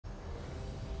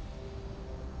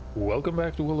Welcome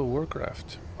back to World of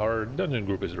Warcraft. Our dungeon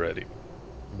group is ready,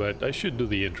 but I should do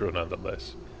the intro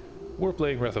nonetheless. We're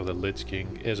playing Wrath of the Lich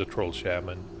King as a troll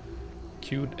shaman,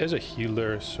 queued as a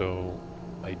healer, so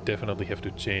I definitely have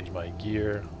to change my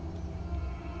gear.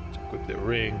 Let's equip the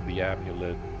ring, the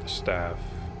amulet, the staff,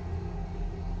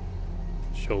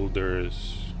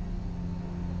 shoulders.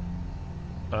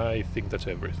 I think that's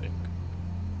everything.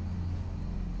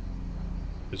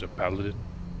 There's a paladin.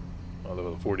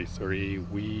 Level 43,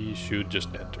 we should just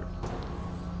enter.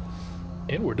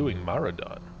 And we're doing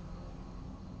Marathon.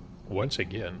 Once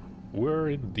again,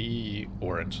 we're in the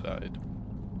orange side.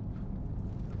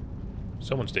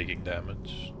 Someone's taking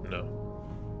damage. No.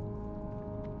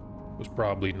 Was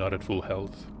probably not at full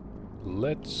health.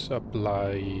 Let's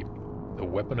apply the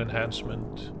weapon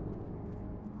enhancement.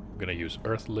 I'm gonna use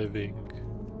Earth Living.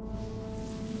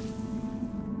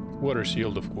 Water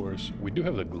Shield, of course. We do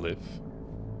have the glyph.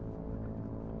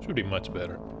 Should be much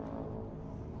better.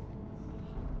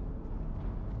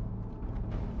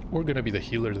 We're gonna be the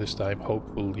healer this time.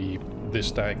 Hopefully this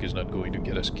tank is not going to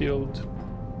get us killed.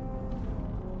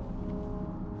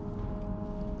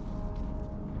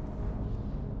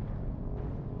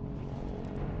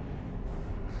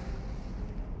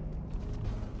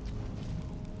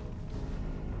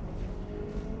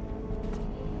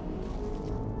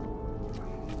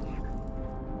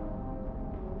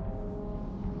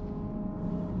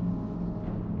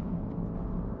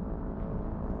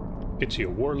 You can see a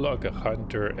warlock, a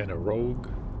hunter, and a rogue.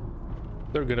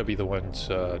 They're gonna be the ones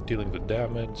dealing the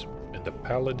damage, and the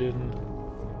paladin,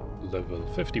 level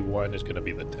 51, is gonna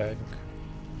be the tank.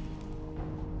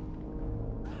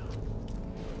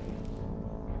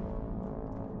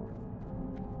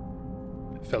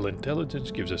 Fell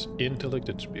intelligence gives us intellect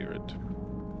and spirit.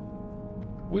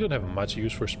 We don't have much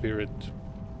use for spirit,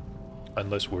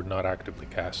 unless we're not actively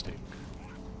casting.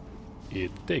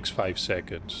 It takes 5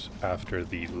 seconds after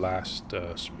the last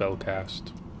spell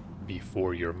cast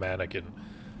before your mana can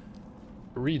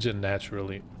regen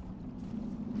naturally.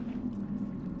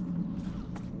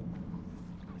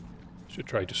 Should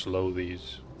try to slow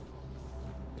these.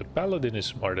 The paladin is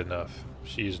smart enough.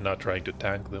 She is not trying to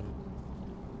tank them.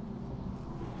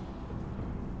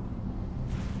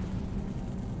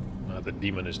 The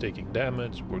demon is taking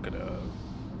damage. I'm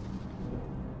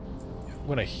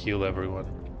gonna heal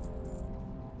everyone.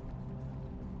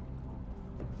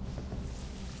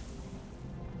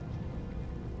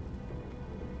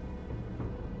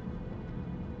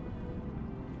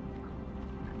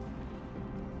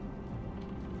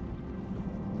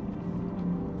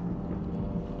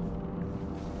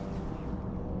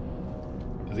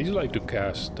 These like to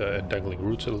cast Entangling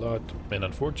Roots a lot, and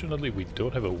unfortunately we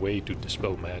don't have a way to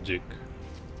dispel magic.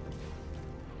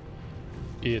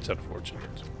 It's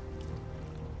unfortunate.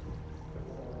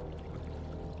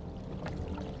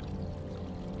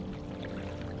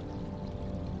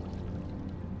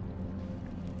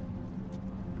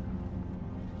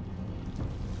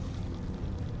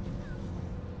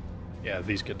 Yeah,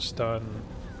 these can stun.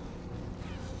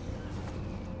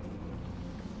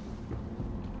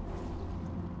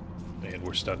 And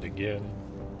we're stunned again.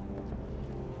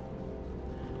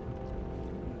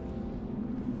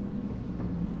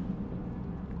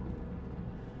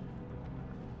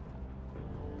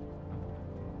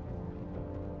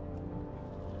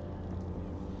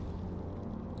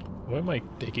 Why am I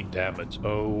taking damage?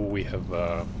 Oh, we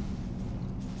have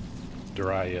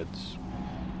dryads.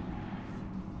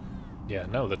 Yeah,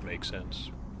 now that makes sense.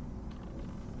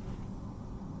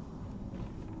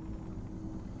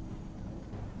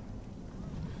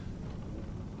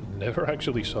 Never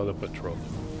actually saw the patrol.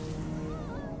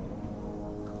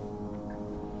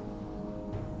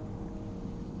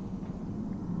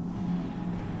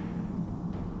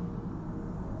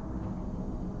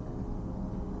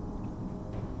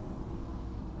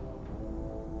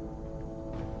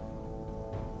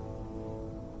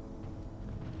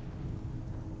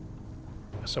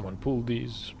 Someone pulled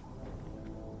these.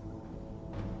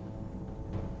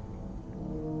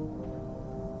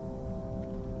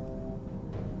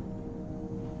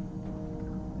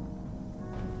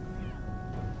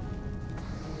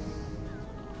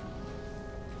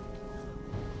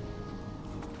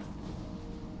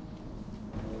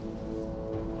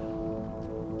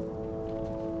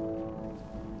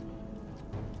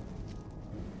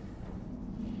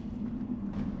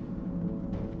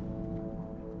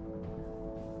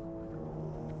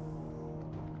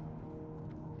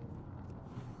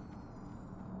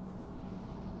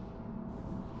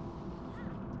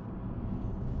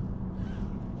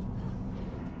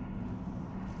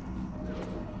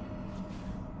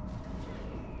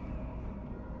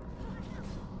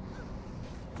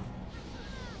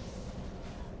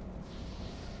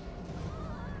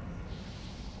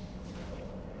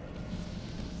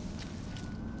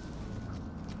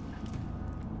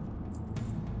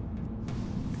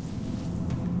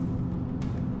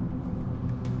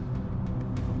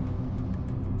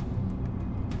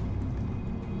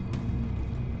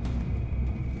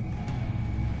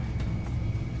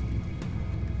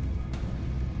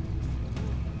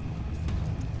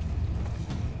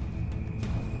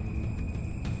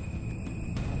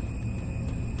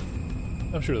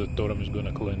 I'm sure the totem is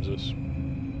gonna cleanse us.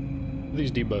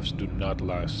 These debuffs do not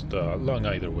last long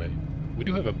either way. We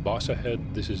do have a boss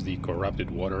ahead. This is the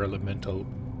Corrupted Water Elemental.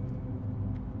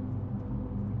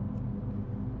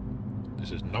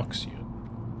 This is Noxian.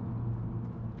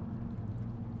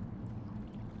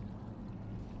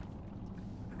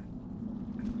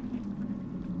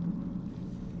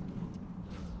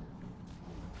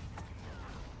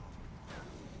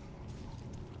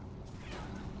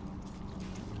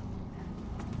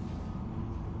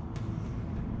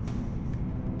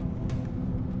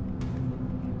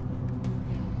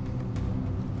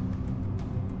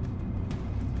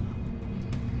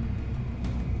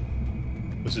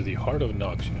 This is the Heart of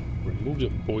Noxian. Removes a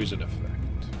poison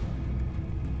effect.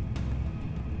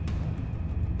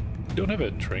 We don't have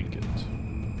a trinket.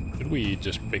 Should we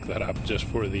just pick that up just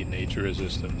for the nature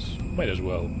resistance? Might as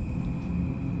well.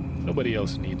 Nobody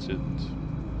else needs it.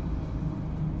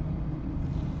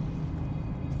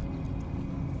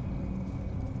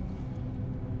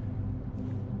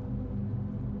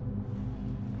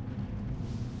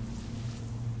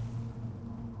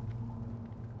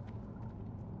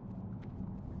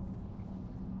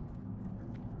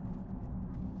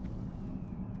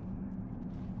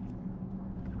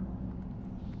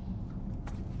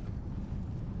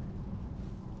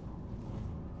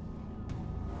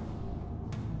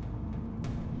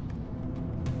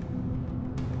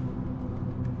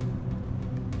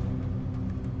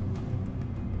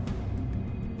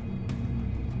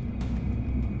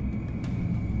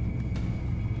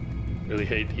 Really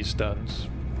hate these stuns.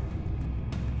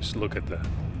 Just look at that.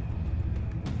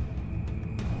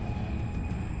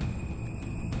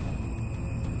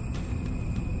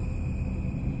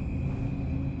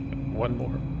 One more.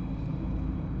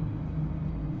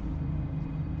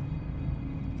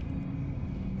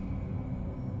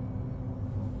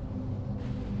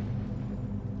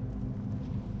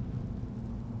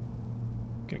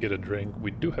 Can get a drink.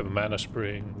 We do have mana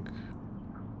spring.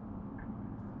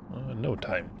 No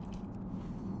time.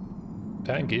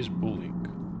 Tank is bullying.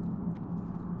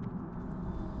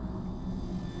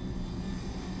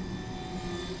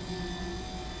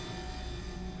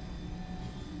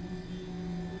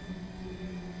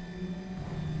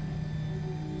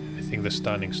 I think the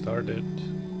stunning started.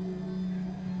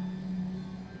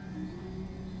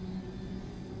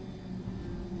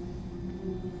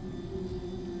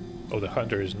 Oh, the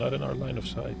hunter is not in our line of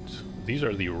sight. These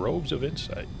are the robes of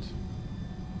insight.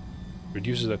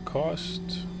 Reduces the cost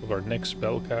of our next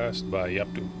spell cast by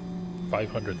up to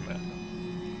 500 mana.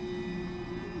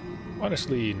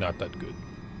 Honestly, not that good.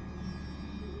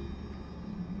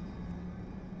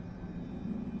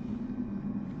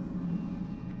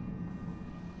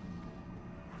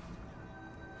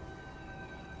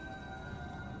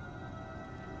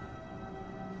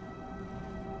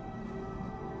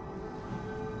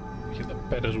 He's a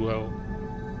pet as well.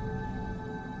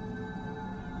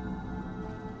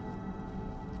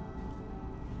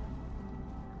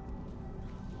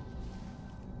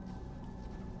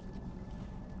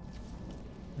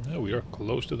 We are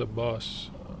close to the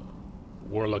boss.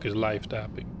 Warlock is life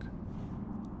tapping.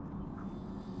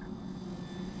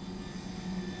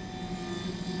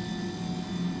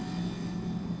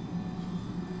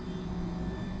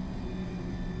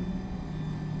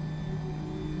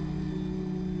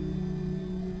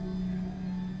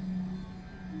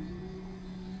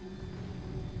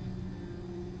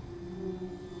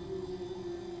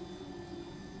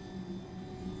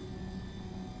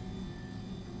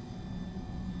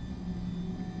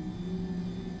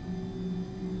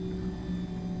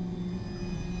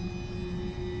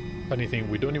 Funny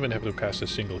thing, we don't even have to cast a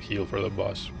single heal for the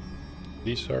boss.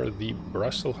 These are the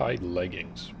Brussels hide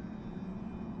leggings.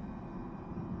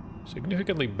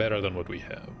 Significantly better than what we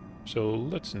have. So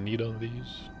let's knead on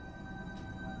these.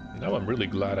 Now I'm really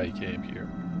glad I came here.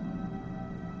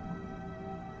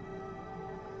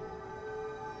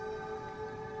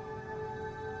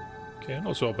 Okay, and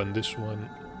also open this one.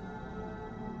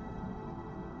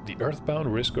 The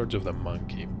Earthbound Wrist Guards of the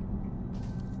Monkey.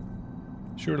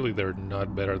 Surely they're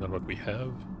not better than what we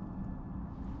have.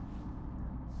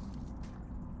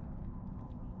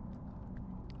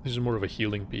 This is more of a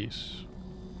healing piece.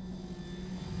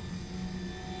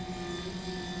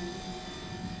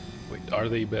 Wait, are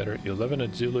they better? 11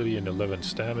 agility and 11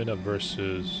 stamina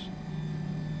versus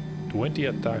 20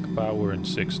 attack power and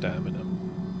 6 stamina.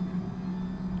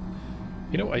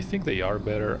 You know, I think they are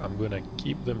better. I'm gonna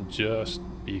keep them just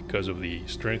because of the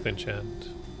strength enchant.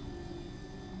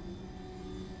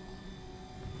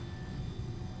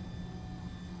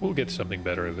 We'll get something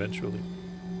better eventually.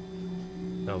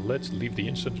 Now let's leave the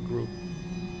instance group.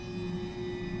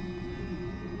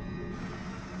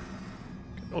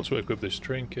 Also equip this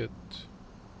trinket.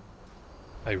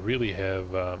 I really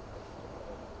have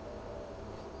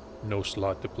no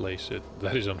slot to place it.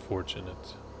 That is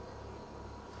unfortunate.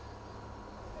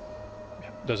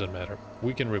 Yeah, doesn't matter.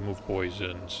 We can remove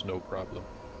poisons, no problem.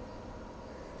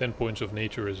 10 points of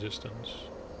nature resistance.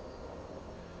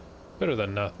 Better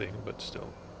than nothing, but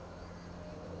still.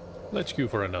 Let's queue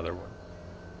for another one.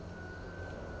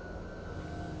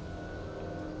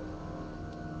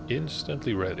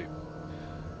 Instantly ready.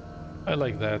 I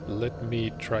like that. Let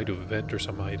me try to vendor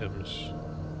some items.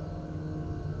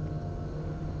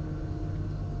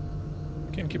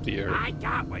 Can keep the air. I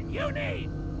got what you need.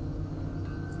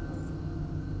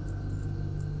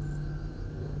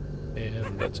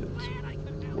 And that's it.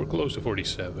 We're close to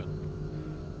 47.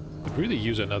 Could really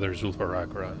use another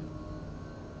Zul'Farrak run,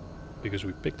 because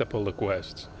we picked up all the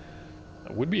quests.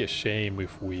 It would be a shame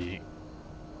if we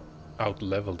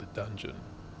out-level the dungeon.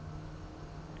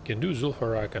 Can do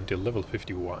Zul'Farrak until level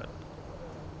 51.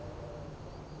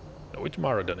 No, it's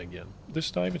Maraudon again. This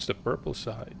time it's the purple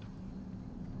side.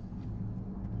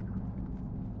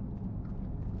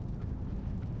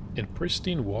 In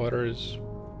pristine waters.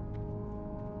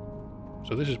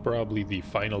 So this is probably the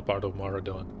final part of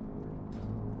Maraudon.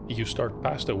 You start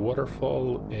past a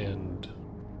waterfall and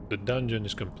the dungeon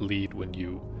is complete when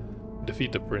you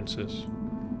defeat the princess.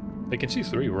 I can see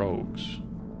 3 rogues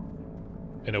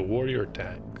and a warrior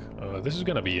tank. This is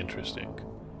gonna be interesting.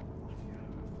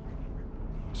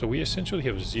 So we essentially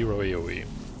have 0 AoE.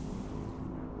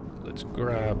 Let's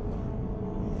grab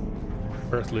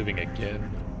Earth Living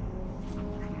again.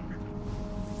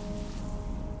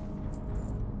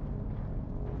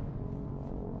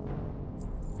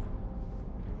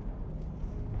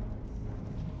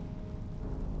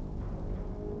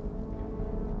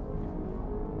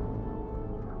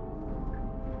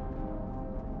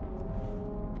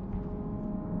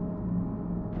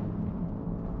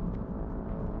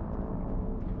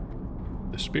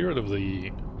 Spirit of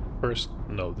the first...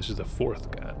 No, this is the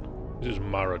 4th Gan. This is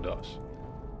Marados.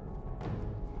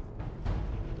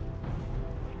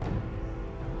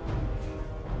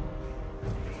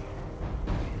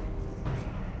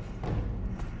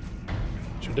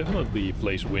 Should definitely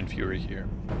place Wind Fury here.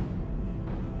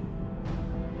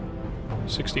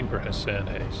 16%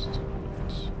 haste.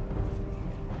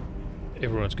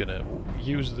 Everyone's gonna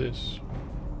use this.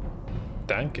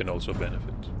 Tank can also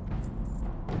benefit.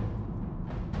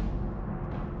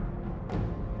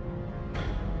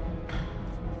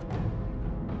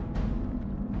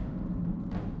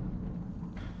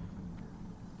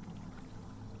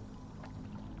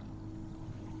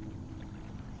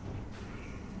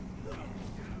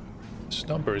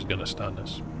 Stumper is gonna stun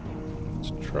us.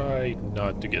 Let's try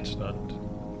not to get stunned.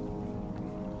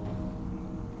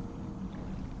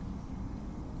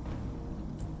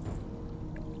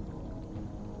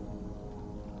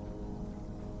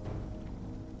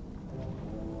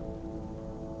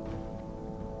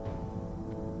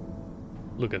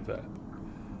 Look at that.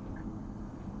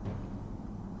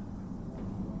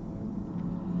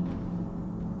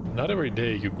 Not every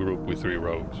day you group with 3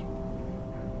 rogues.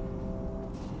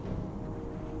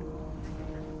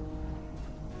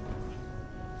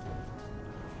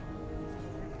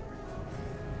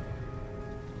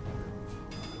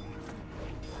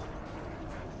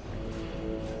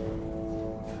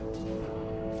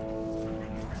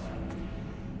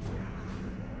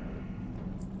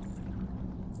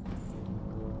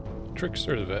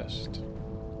 Trickster's Vest.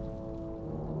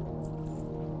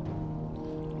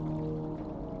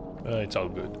 It's all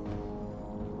good.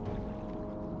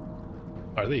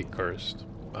 Are they cursed?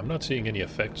 I'm not seeing any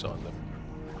effects on them.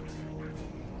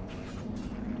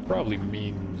 Probably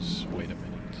means... Wait a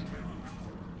minute.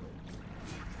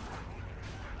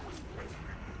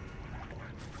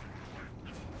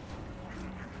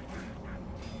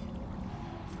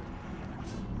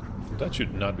 That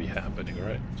should not be happening,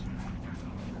 right?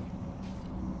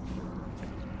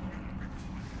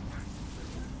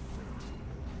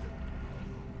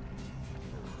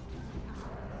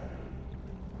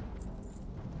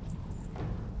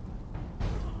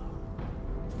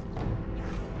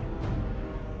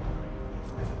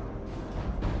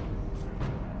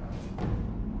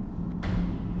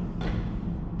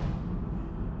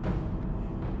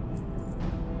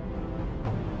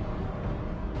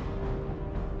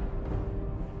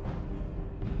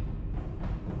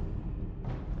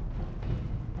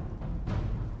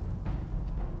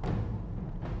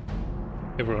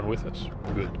 Everyone with us?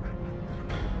 Good.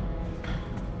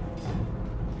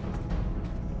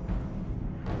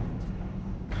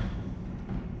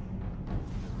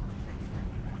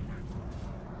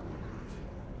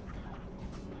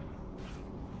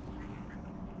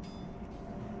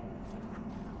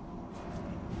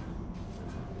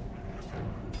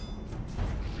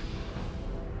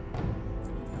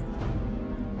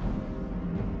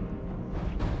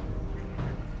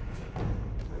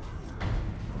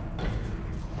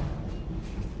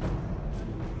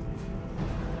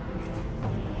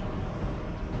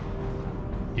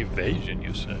 evasion,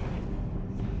 you say?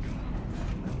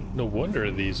 No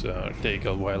wonder these take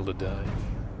a while to die.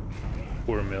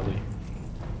 Poor Millie.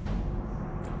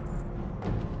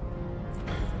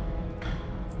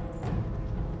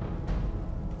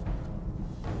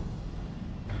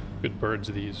 Good birds,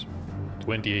 these.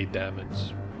 28 damage.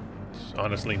 It's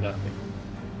honestly nothing.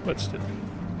 But still.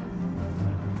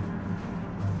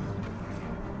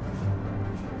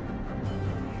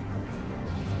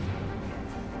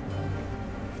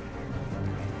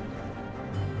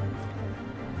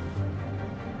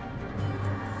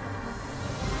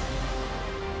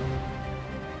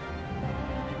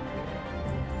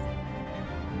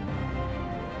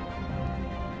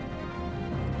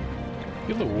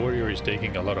 I feel the warrior is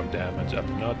taking a lot of damage.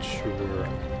 I'm not sure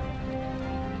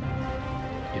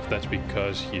if that's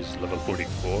because he's level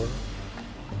 44.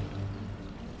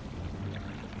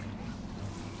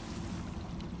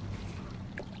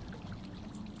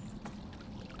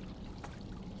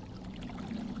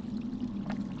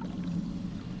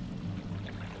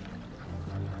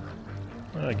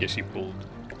 I guess he pulled.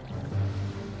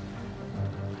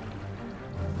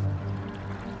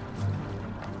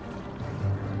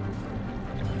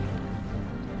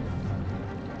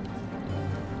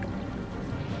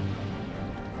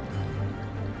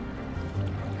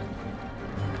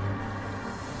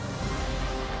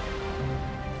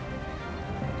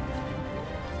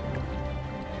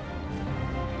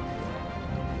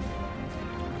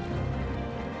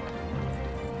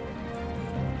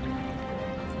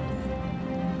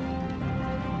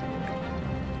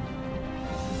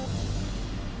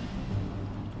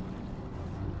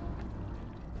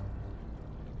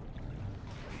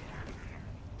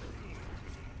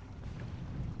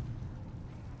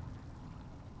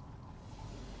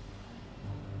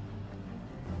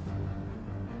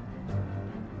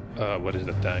 What is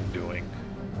the tank doing?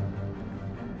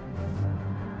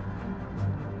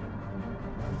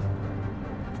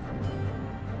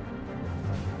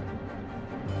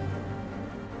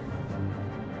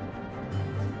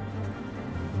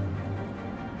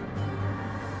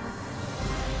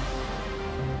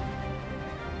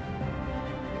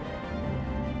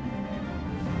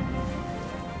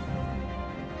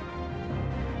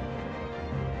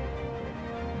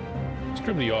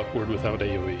 Extremely awkward without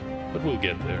AoE, but we'll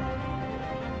get there.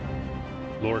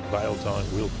 Lord Vileton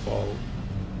will fall.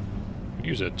 Could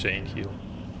use a chain heal.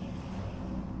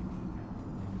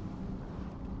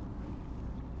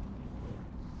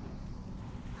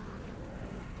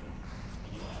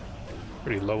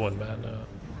 Pretty low on mana.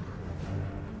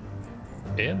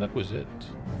 And that was it.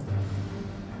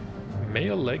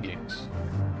 Male leggings.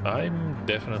 I'm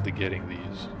definitely getting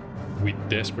these. We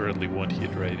desperately want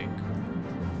hit rating.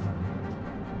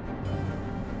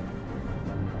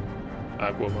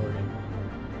 Aquamarine.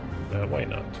 Why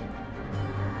not?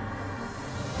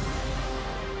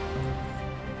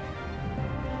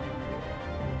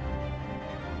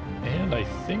 And I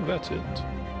think that's it.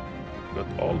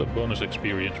 Got all the bonus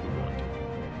experience we want.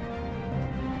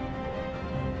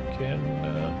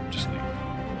 Can just leave.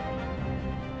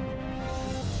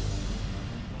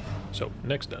 So,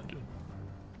 next dungeon.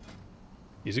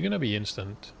 Is it gonna be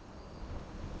instant?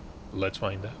 Let's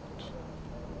find out.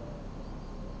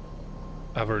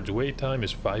 Average wait time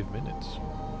is 5 minutes.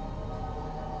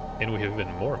 And we have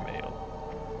even more mail.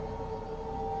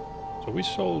 So we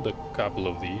sold a couple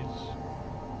of these.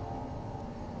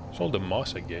 Sold the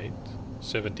Mossa Gate.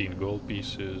 17 gold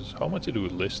pieces. How much did we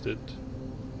list it?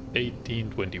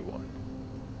 1821.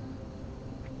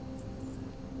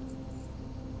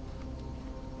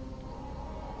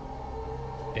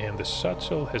 And the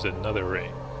Satchel has another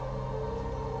ring.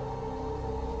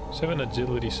 7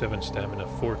 agility, 7 stamina,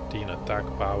 14 attack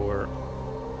power.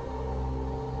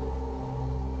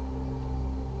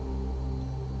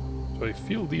 So I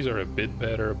feel these are a bit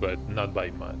better, but not by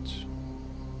much.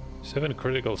 7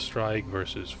 critical strike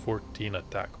versus 14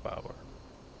 attack power.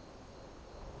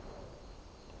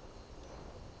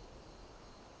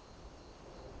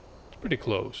 It's pretty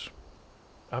close.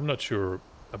 I'm not sure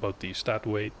about the stat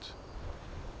weight.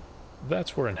 That's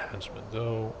for enhancement,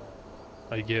 though.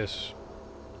 I guess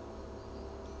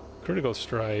critical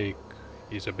strike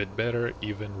is a bit better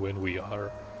even when we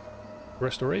are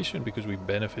restoration because we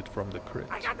benefit from the crit.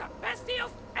 I got the best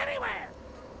deals anywhere.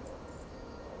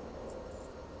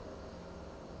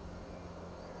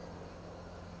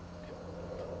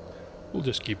 We'll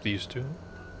just keep these two.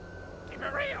 Keep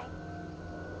it real.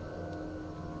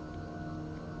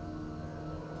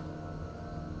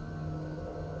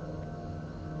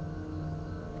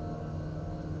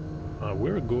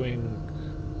 We're going...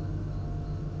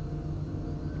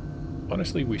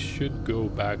 Honestly, we should go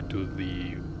back to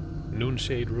the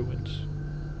Noonshade Ruins.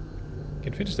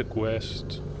 Can finish the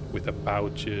quest with the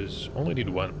pouches. Only need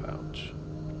one pouch.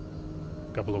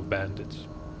 Couple of bandits.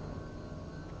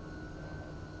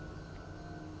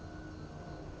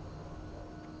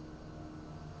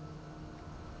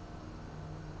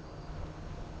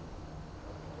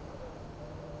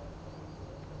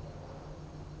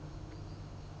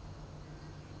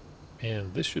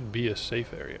 And this should be a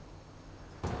safe area.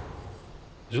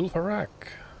 Zul'Farrak.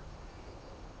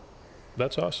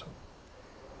 That's awesome.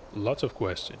 Lots of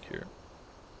quests in here.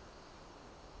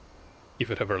 If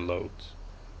it ever loads.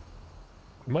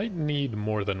 We might need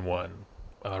more than one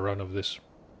run of this.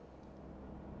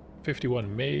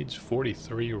 51 mage,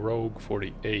 43 rogue,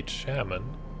 48 shaman.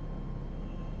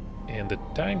 And the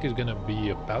tank is gonna be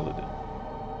a paladin.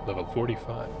 Level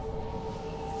 45.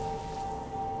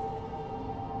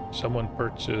 Someone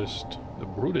purchased the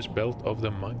Brutus belt of the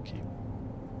monkey.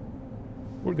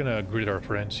 We're gonna greet our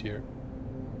friends here.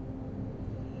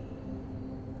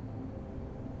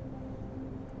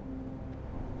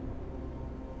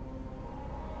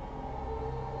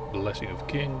 Blessing of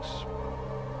Kings.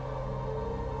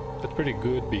 That's pretty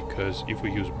good because if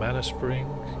we use Mana Spring,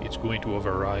 it's going to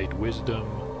override Wisdom.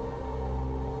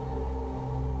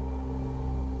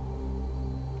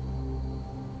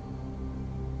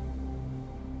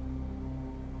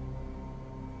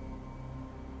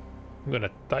 I'm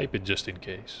gonna type it just in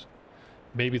case.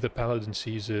 Maybe the paladin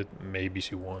sees it, maybe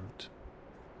she won't.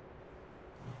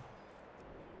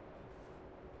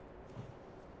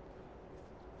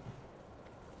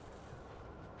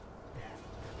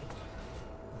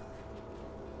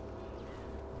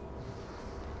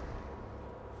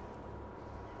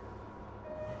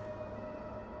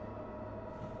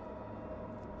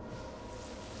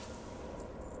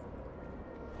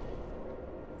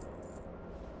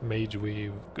 Mage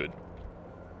Weave, good.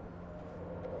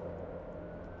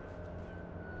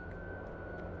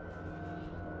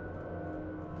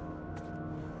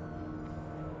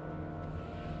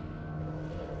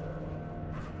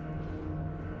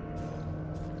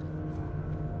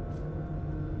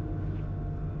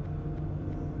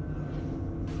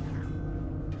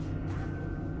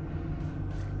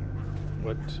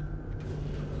 What?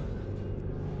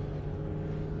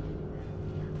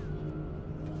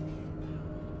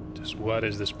 Just what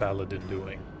is this paladin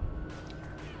doing?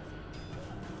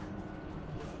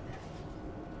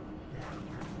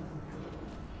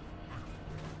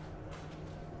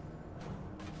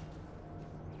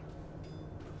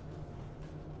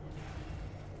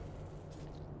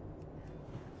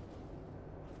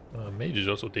 Mage is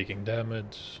also taking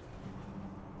damage.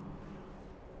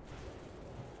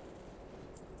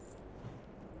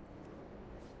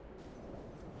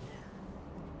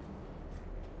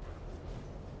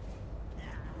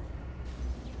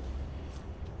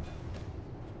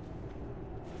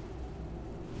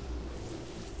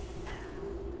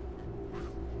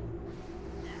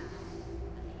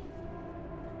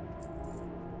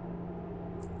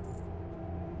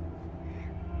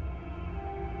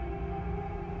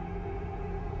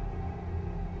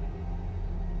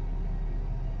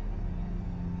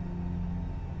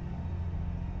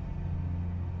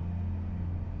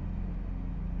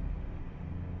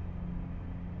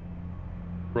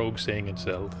 Rogue saying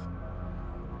itself.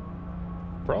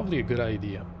 Probably a good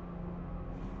idea.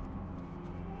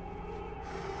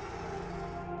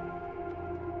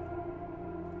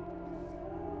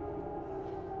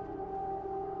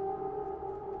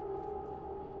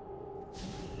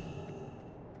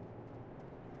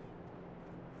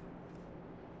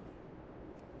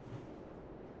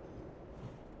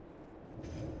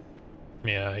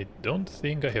 Yeah, I don't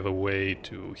think I have a way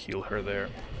to heal her there.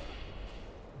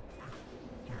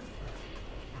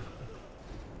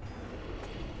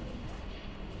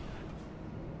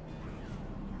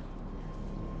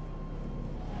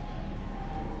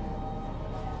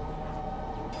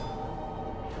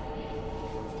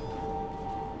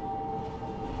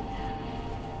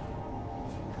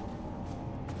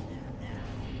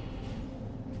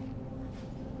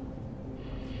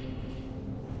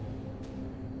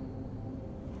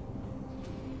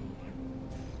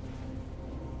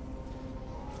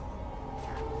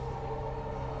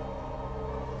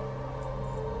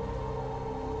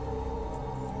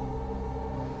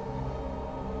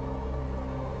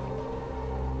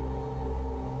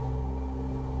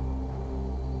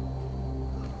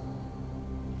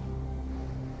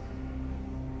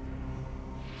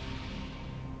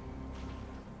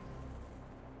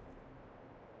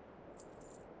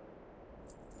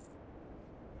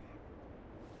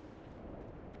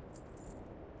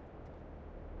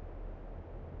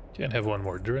 Can have one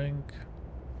more drink.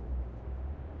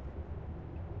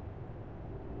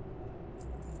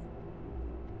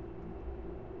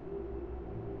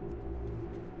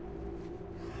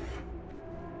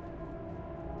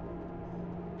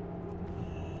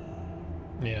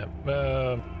 Yeah,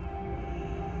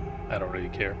 I don't really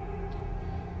care.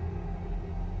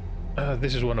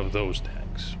 This is one of those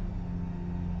tanks.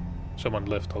 Someone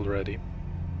left already.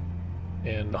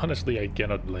 And honestly, I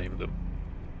cannot blame them.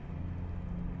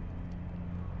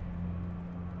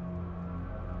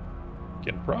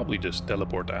 Can probably just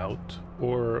teleport out,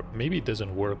 or maybe it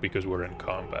doesn't work because we're in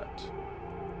combat.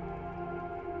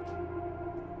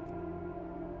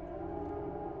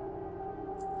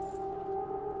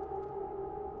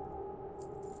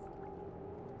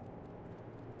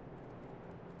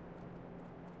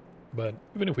 But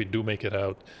even if we do make it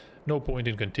out, no point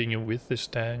in continuing with this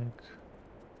tank.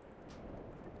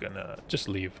 Gonna just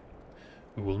leave.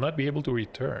 We will not be able to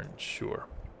return, sure.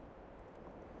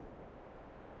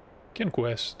 Can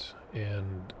quest,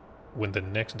 and when the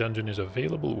next dungeon is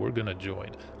available, we're gonna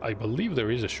join. I believe there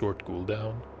is a short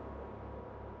cooldown,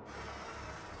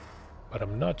 but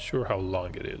I'm not sure how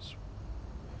long it is.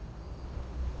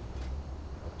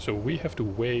 So we have to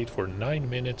wait for 9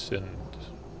 minutes and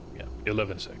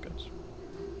 11 seconds.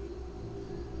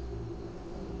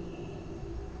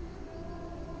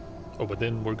 Oh, but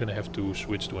then we're gonna have to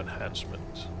switch to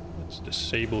enhancement. Let's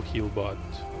disable heal bot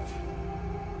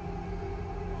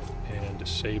and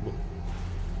disable.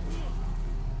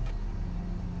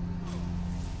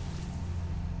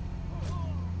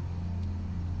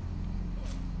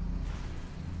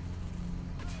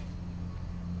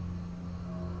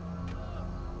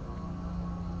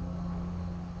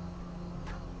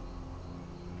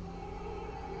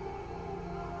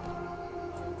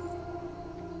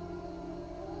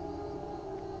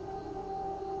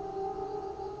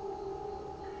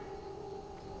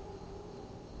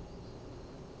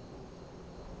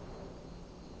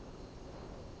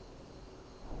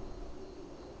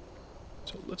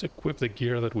 So let's equip the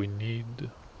gear that we need.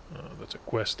 That's a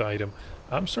quest item.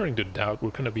 I'm starting to doubt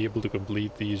we're going to be able to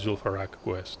complete these Zul'Farrak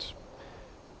quests.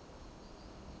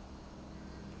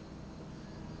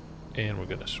 And we're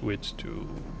going to switch to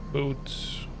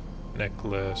boots,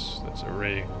 necklace, that's a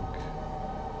ring.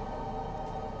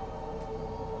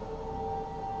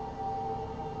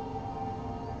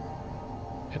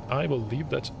 And I believe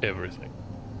that's everything.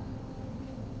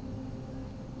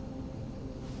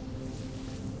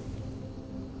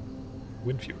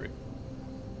 Wind Fury.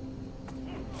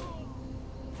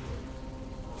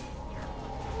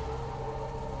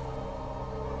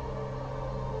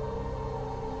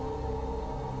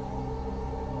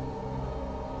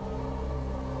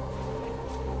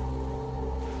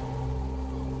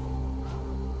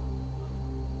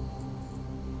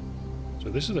 So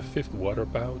this is the 5th water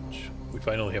pouch. We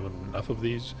finally have enough of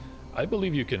these. I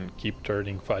believe you can keep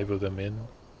turning 5 of them in.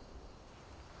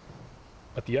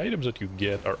 But the items that you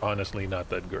get are honestly not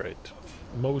that great.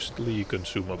 Mostly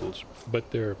consumables, but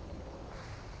they're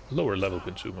lower level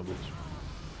consumables.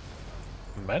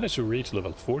 Managed to reach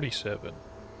level 47.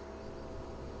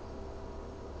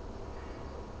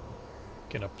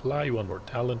 Can apply one more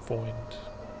talent point.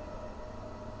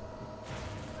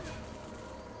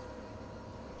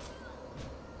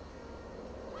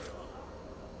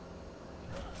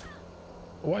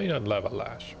 Why not Lava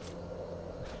Lash?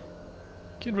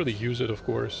 Can't really use it, of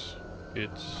course.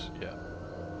 It's, yeah.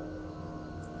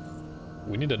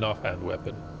 We need an offhand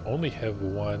weapon. Only have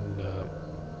one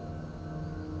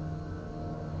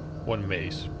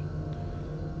mace.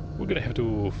 We're gonna have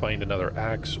to find another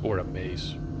axe or a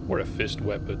mace or a fist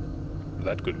weapon.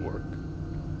 That could work.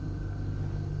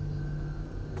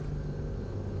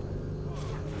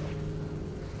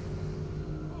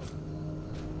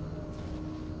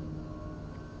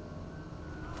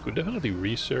 Could definitely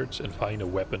research and find a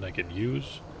weapon I can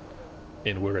use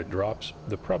and where it drops.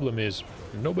 The problem is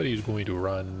nobody is going to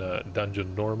run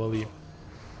dungeon normally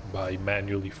by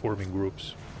manually forming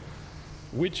groups,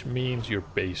 which means you're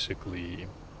basically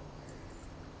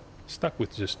stuck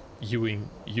with just using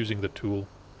the tool.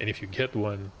 And if you get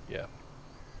one, yeah,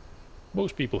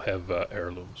 most people have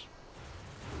heirlooms,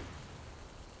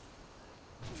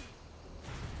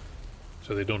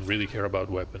 so they don't really care about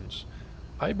weapons.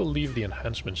 I believe the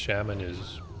enhancement Shaman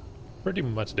is pretty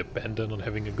much dependent on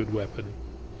having a good weapon.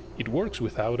 It works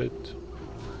without it,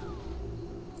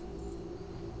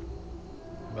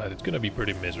 but it's gonna be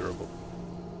pretty miserable.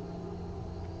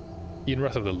 In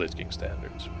Wrath of the Lich King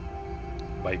standards.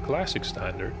 By classic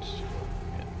standards,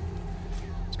 yeah,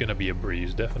 it's gonna be a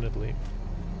breeze, definitely.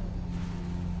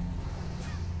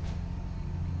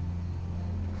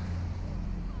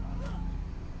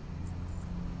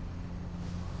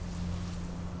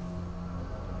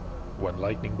 One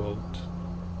lightning bolt.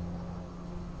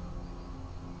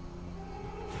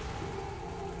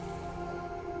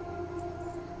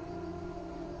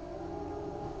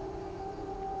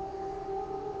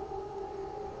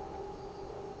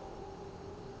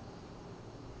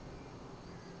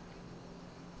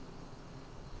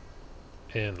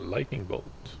 and lightning bolt.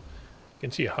 You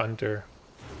can see a hunter.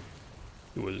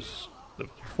 It was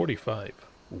level 45.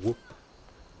 Whoop.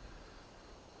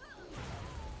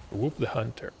 Whoop the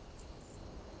hunter.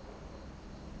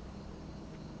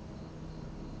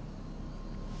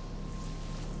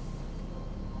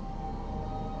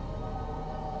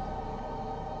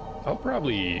 I'll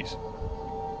probably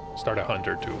start a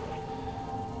hunter too.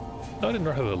 Not in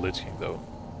Wrath of the Lich King though.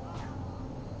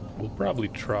 We'll probably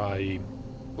try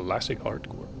classic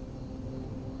hardcore.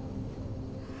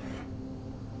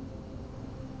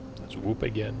 Let's whoop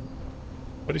again.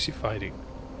 What is he fighting?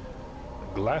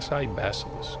 A glass-eyed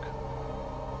basilisk.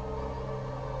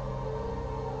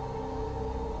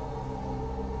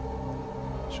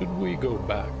 Should we go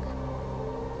back?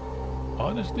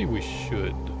 Honestly, we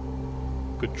should.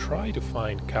 Could try to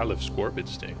find Caliph's Scorpid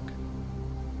Sting.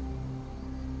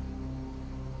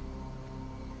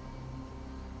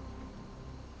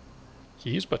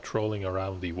 He is patrolling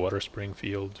around the water spring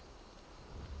field.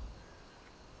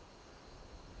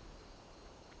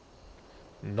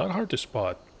 Not hard to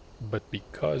spot, but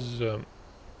because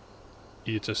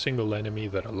it's a single enemy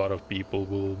that a lot of people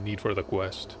will need for the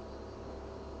quest,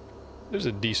 there's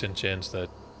a decent chance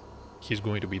that he's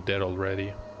going to be dead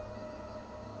already.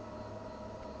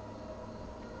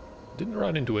 Didn't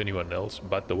run into anyone else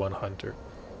but the one hunter.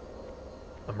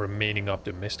 I'm remaining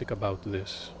optimistic about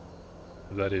this.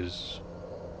 That is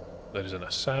an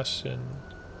assassin.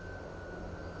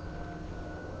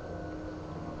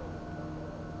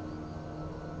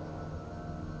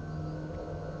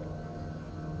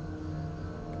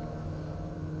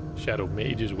 Shadow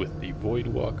mages with the void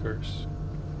walkers.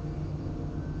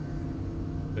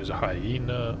 There's a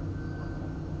hyena.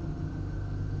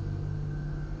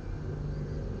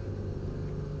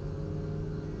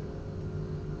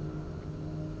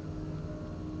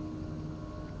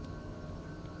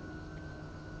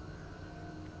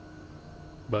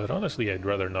 But honestly, I'd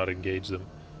rather not engage them.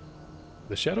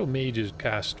 The Shadow Mages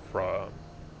cast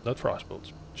not Frost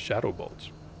Bolts, Shadow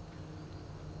Bolts.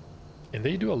 And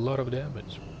they do a lot of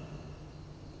damage.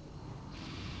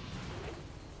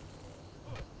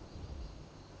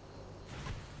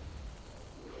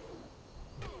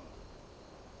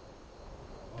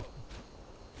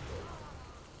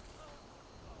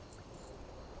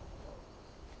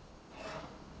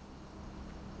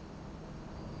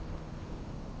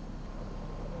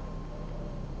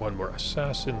 One more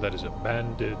assassin, that is a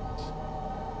bandit.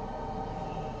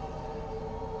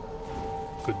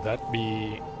 Could that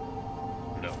be...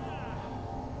 No.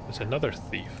 There's another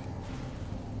thief.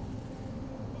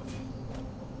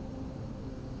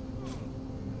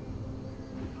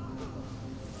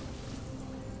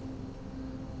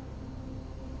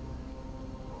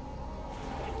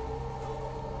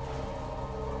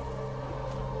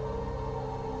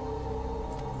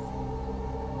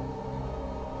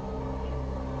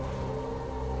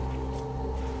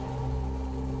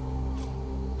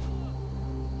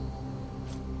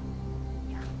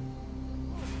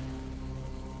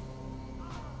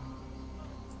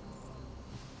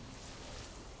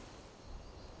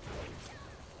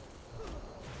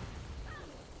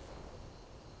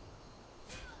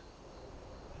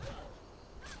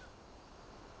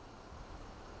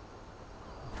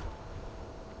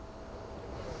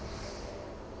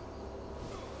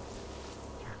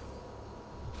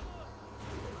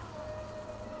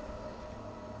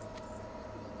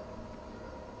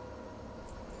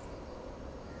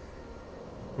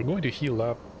 We're going to heal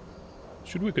up.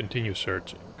 Should we continue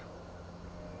searching?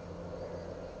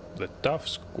 The tough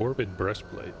Scorpid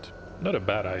breastplate. Not a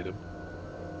bad item.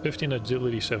 15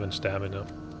 agility, 7 stamina.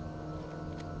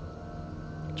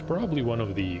 It's probably one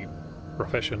of the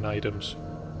profession items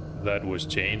that was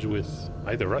changed with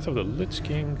either Wrath of the Lich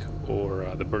King or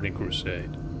the Burning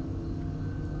Crusade.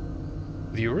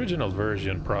 The original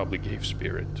version probably gave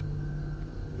spirit.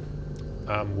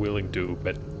 I'm willing to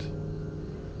bet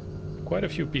quite a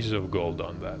few pieces of gold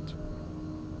on that.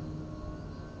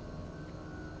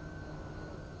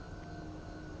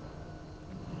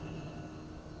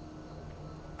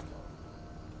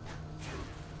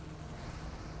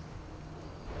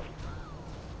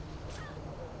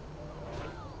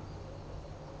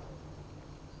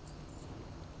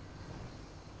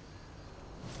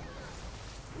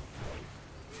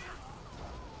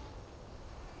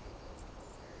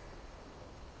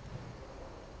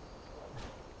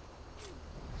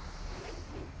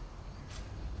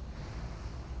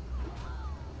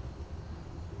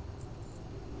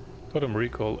 Totem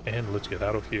recall, and let's get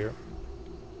out of here.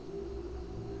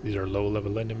 These are low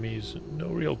level enemies, no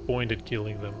real point in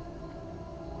killing them.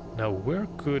 Now where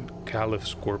could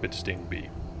Caliph's Scorpid Sting be?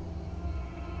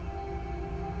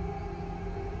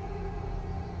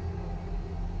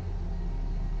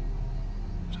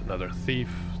 another thief.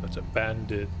 That's a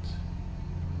bandit.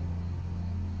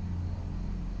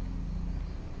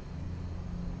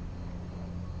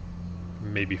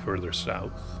 Maybe further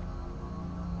south.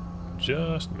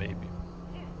 Just maybe.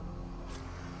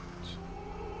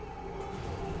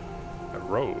 A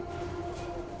road.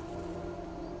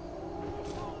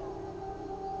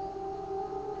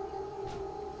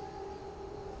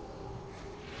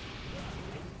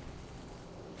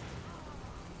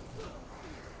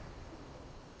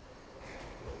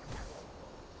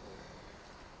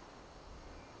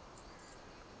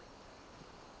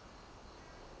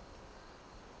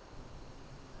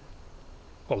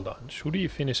 Hold on, should he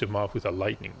finish him off with a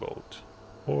lightning bolt?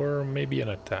 Or maybe an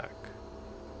attack?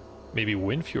 Maybe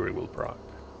Wind Fury will proc.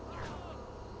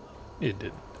 It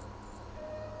didn't.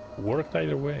 Worked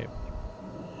either way.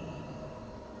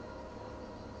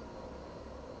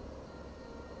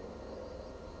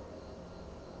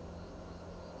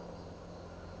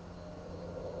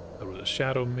 There was a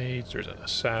Shadow Mage, there's an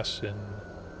Assassin.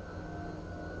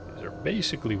 These are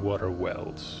basically water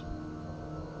wells.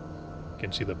 You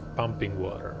can see the pumping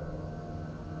water.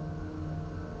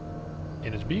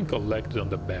 And it's being collected on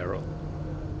the barrel.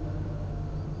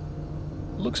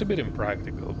 Looks a bit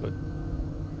impractical, but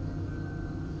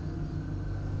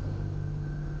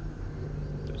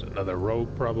there's another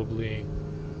rope probably.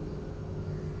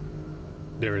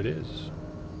 There it is.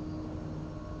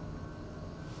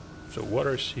 So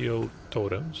water seal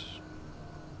totems.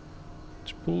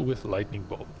 It's pulled with lightning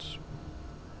bolts.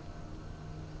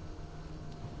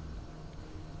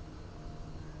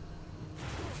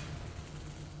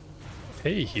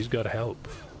 Hey, he's got help.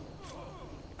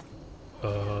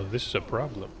 This is a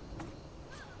problem.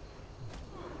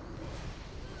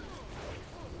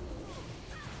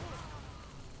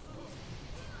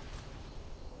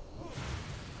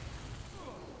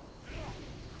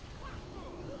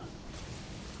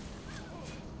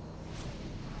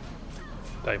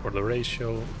 Time for the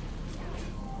ratio.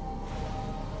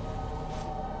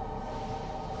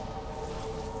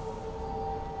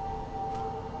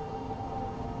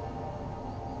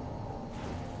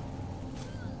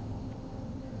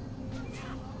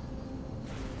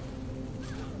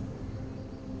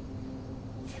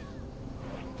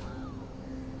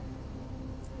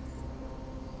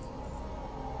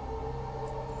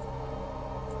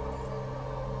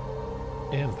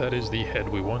 And that is the head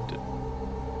we wanted.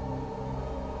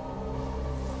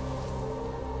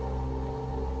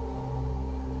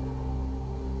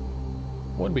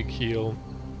 One big heal.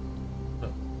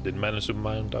 Oh, didn't manage to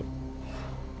mount up.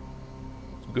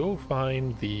 Let's go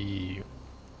find the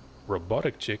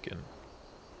robotic chicken.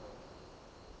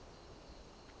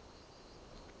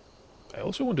 I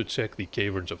also want to check the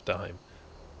Caverns of Time.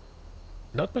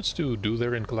 Not much to do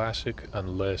there in Classic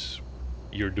unless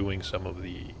you're doing some of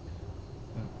the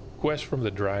Quest from the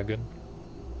Dragon.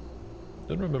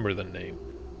 Don't remember the name.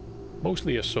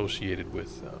 Mostly associated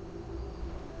with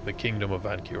the Kingdom of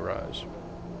Ankiraz.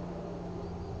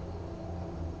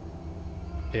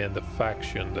 And the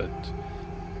faction that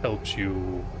helps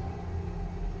you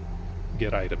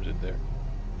get items in there.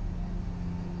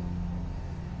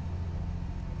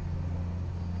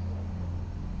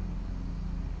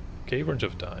 Caverns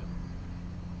of Time.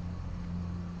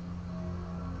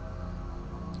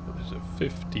 So there's a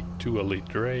 52 Elite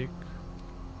Drake.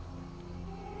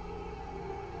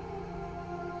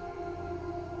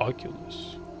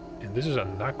 Oculus. And this is a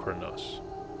Nacronos.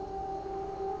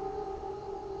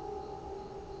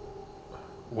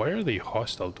 Why are they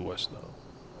hostile to us now?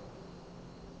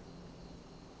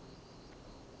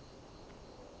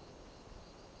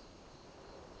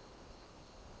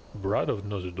 Blood of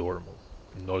Nosdormu.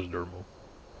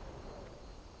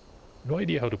 No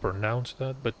idea how to pronounce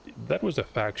that, but that was a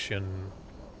faction.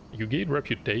 You gain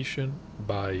reputation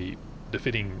by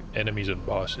defeating enemies and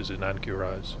bosses in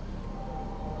Ankiraz.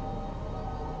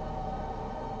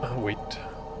 Oh, wait.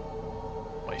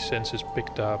 My senses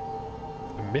picked up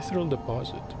a mithril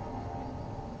deposit.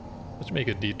 Let's make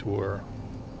a detour.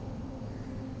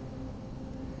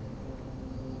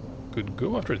 Could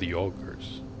go after the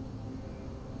ogres.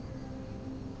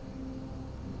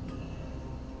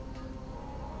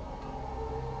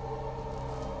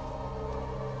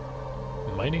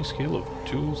 Mining skill of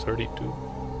 232.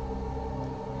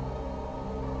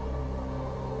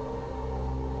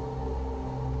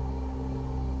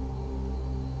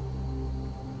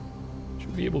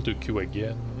 Should be able to queue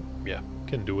again. Yeah,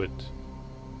 can do it.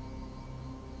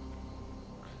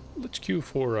 Let's queue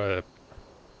for a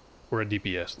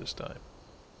DPS this time.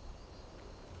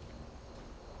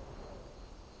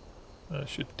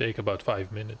 Should take about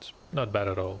 5 minutes. Not bad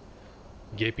at all.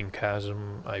 Gaping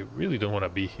Chasm. I really don't want to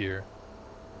be here.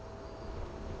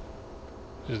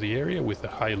 This is the area with the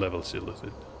high level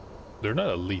Silithid. They're not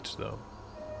elites though.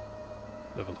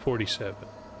 Level 47.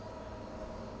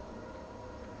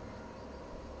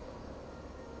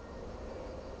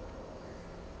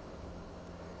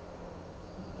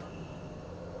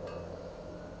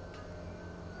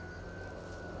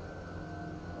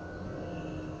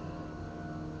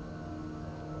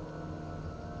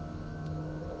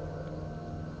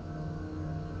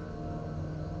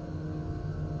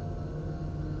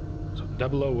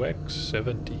 OX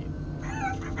 17.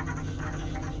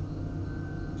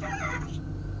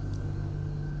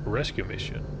 Rescue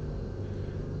mission.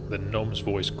 The gnome's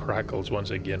voice crackles once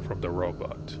again from the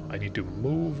robot. I need to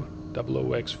move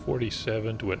OX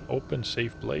 47 to an open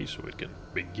safe place so it can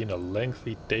begin a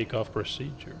lengthy takeoff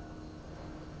procedure.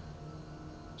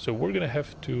 So we're gonna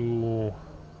have to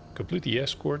complete the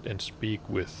escort and speak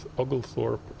with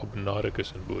Oglethorpe,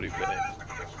 Obnauticus and Booty Bay.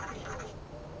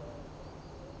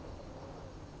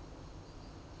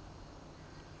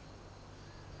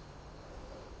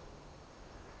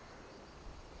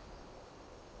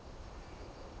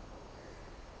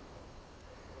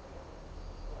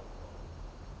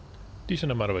 Decent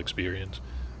amount of experience.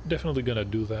 Definitely gonna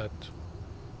do that.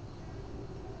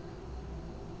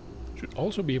 Should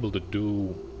also be able to do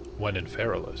one in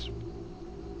Feralus.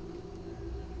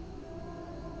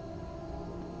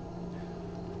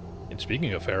 And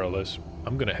speaking of Feralus,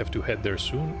 I'm gonna have to head there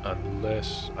soon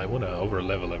unless I wanna over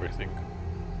level everything.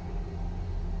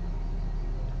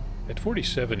 At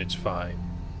 47 it's fine.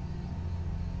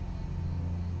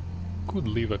 Could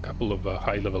leave a couple of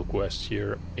high level quests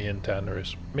here in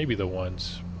Tannerus, maybe the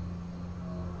ones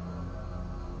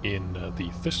in the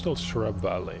Thistle Shrub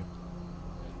Valley.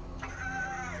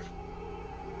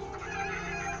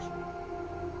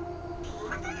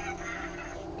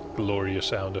 Glorious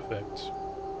sound effects.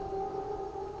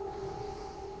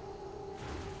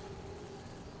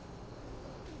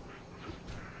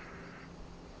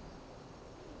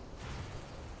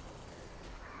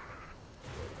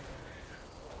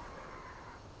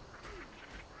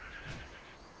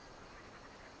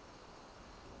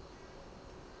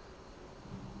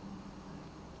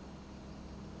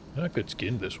 I could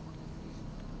skin this one.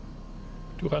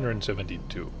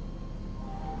 272.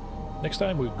 Next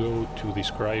time we go to the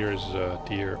Scryer's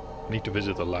tier, we need to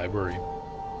visit the library.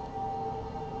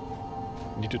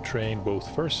 We need to train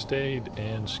both first aid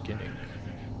and skinning.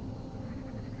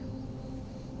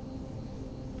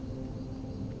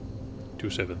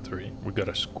 We got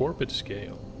a Scorpid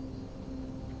scale.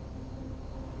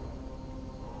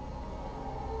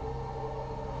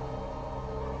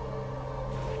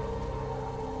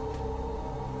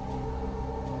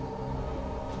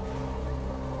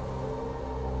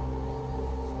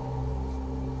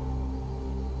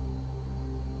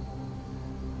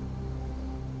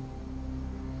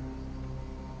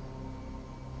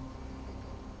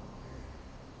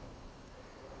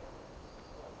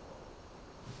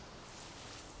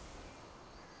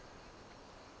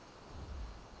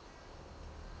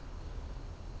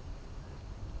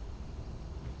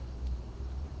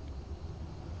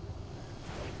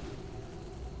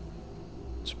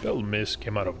 Spell Miss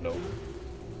came out of nowhere.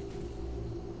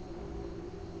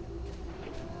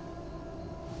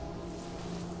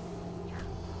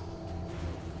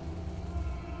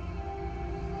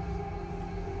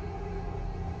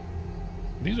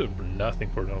 These are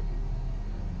nothing for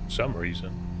some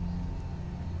reason.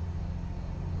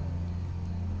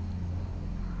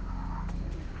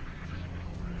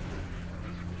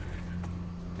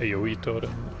 AoE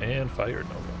Totem and Fire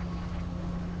Nova.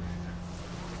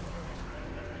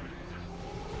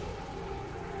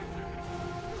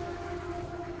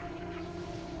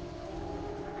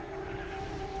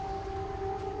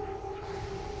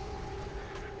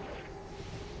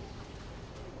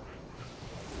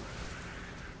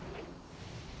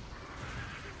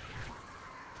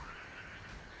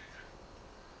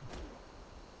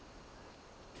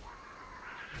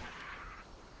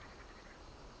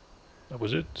 That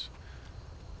was it.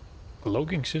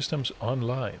 Cloaking systems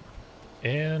online.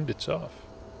 And it's off.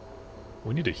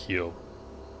 We need a heal.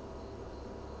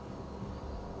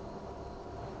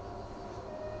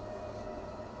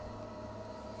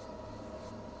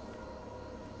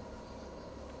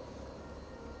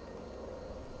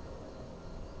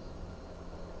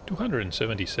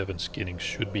 $277 skinning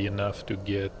should be enough to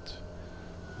get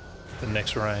the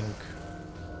next rank.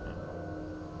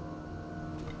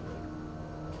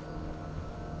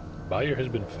 Buyer has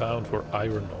been found for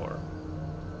iron ore.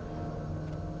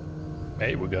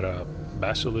 Hey, we got a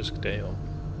basilisk tail.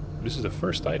 This is the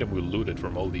first item we looted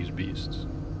from all these beasts.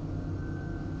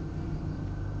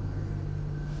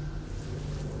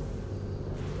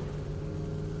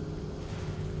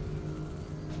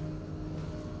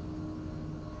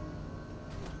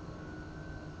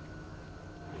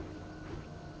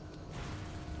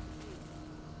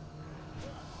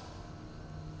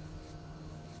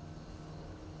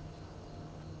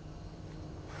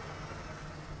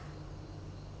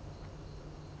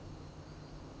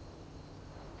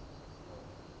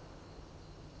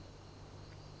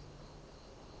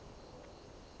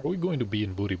 Are we going to be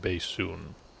in Booty Bay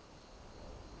soon?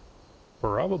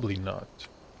 Probably not.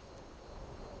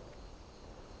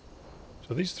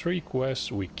 So these 3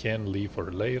 quests we can leave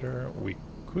for later. We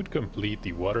could complete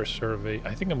the water survey.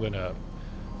 I think I'm gonna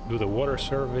do the water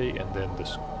survey, and then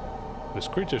the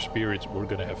creature spirits we're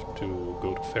gonna have to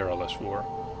go to Feralas for.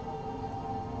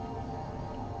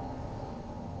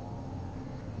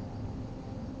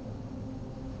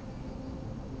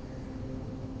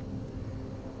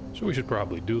 So we should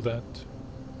probably do that.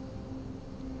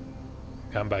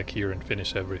 Come back here and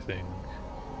finish everything.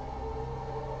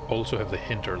 Also have the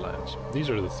hinterlands. These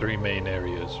are the 3 main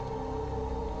areas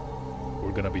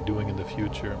we're gonna be doing in the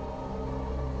future.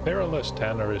 Feralas,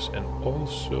 Tanaris, and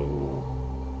also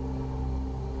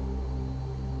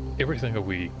everything that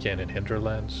we can in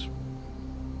hinterlands.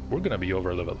 We're gonna be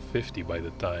over level 50 by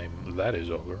the time that is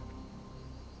over.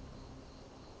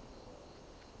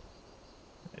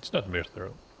 It's not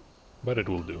Mithril, but it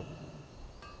will do.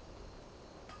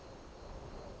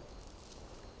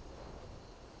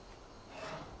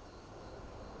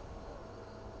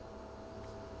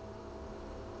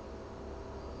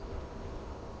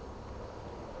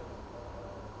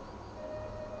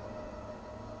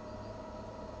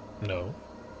 No.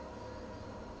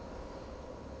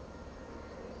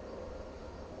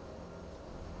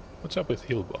 What's up with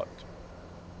Healbot?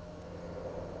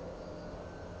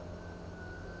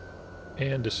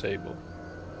 And disable.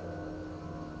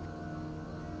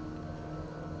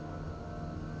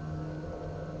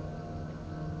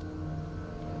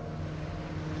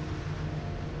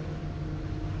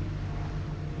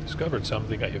 Discovered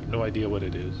something, I have no idea what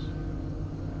it is.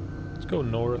 Let's go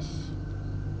north.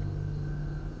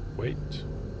 Wait,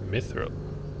 Mithril.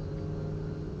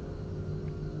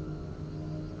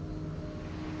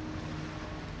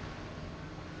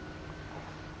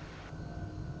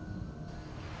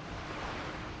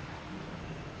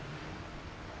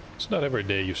 It's not every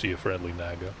day you see a friendly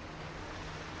Naga.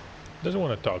 Doesn't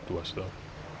want to talk to us though.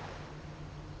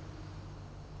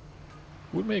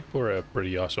 Would make for a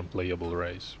pretty awesome playable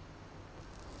race.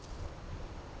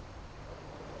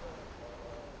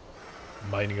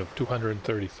 Mining of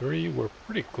 233, we're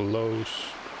pretty close.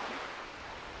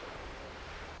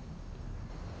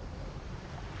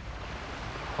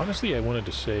 Honestly, I wanted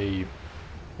to say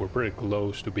we're pretty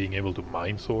close to being able to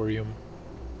mine thorium.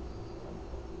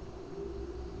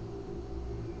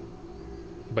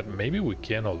 But maybe we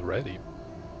can already.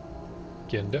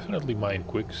 Can definitely mine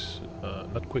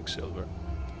not quicksilver.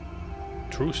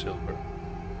 True silver.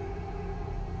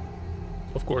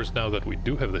 Of course, now that we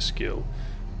do have the skill,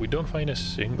 we don't find a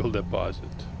single deposit.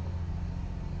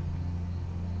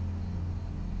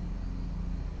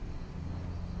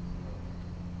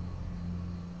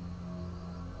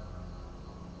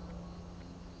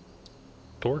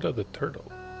 Torta the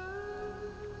turtle.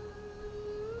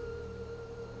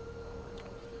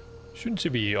 Shouldn't she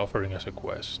be offering us a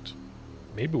quest?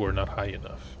 Maybe we're not high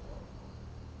enough.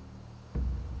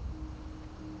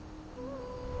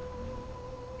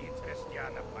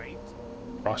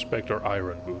 Prospect or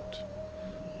Iron Boot.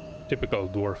 Typical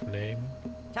dwarf name.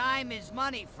 Time is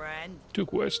money, friend. 2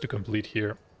 quests to complete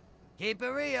here. Keep it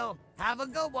real. Have a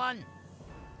good one.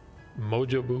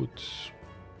 Mojo Boots.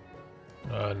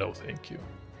 No thank you.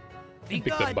 Be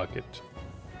Pick good. the bucket.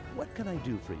 What can I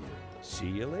do for you? See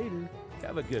you later.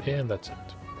 Have a good one. And that's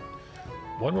it.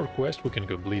 One more quest we can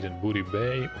complete in Booty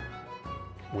Bay.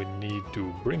 We need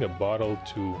to bring a bottle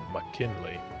to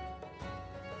McKinley.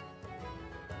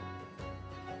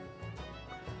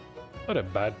 Not a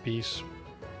bad piece,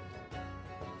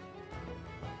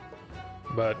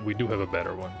 but we do have a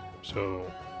better one, so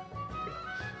yeah.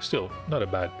 Still not a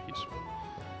bad piece.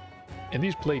 And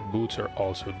these plate boots are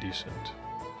also decent.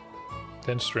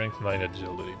 10 strength, 9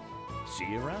 agility.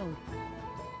 See you around.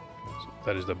 So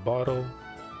that is the bottle.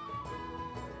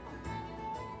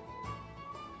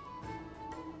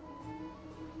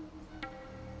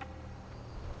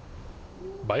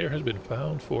 Buyer has been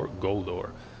found for gold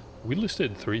ore. We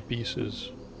listed 3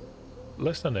 pieces.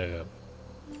 Less than a...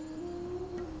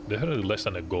 Definitely less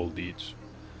than a gold each.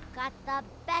 Got the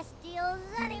best deals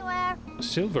anywhere.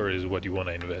 Silver is what you want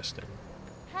to invest in.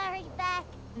 Hurry back.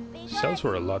 Be Sells good.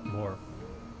 for a lot more.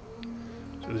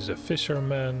 So there's a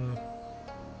fisherman.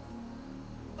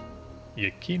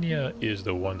 Yakinia is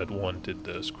the one that wanted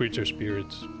the Screecher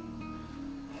spirits.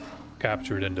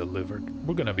 Captured and delivered.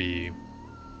 We're gonna be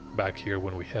back here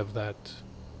when we have that.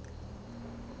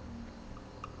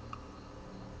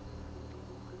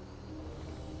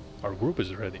 Our group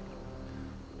is ready.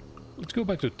 Let's go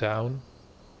back to town.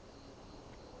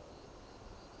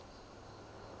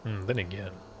 Then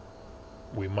again,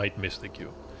 we might miss the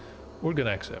queue. We're gonna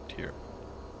accept here.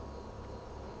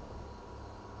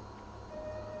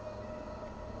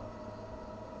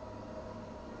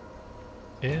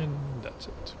 And that's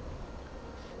it.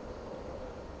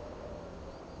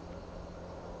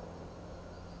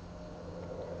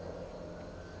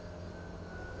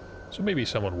 So maybe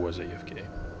someone was AFK.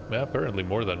 Well, apparently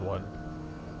more than one.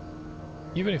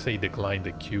 Even if they decline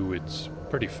the queue, it's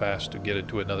pretty fast to get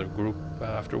into another group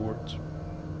afterwards.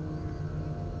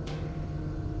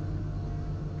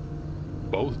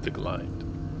 Both declined.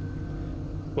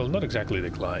 Well, not exactly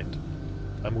declined.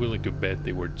 I'm willing to bet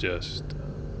they were just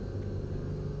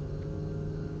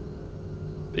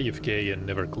AFK and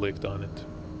never clicked on it.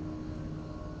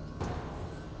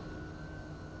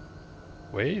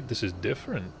 Wait, this is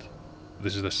different.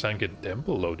 This is the Sunken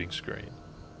Temple loading screen.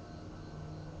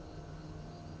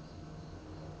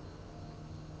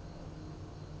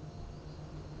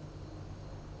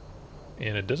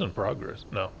 And it doesn't progress.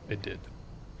 No, it did.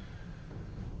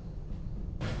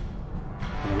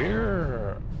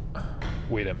 Where...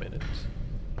 Wait a minute.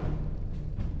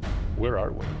 Where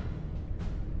are we?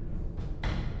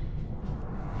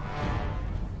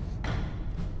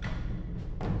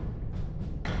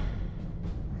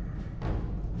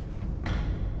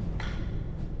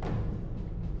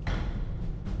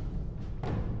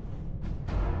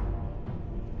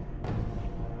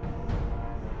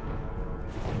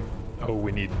 Oh,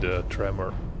 we need the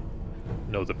tremor.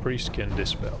 No, the priest can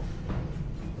dispel.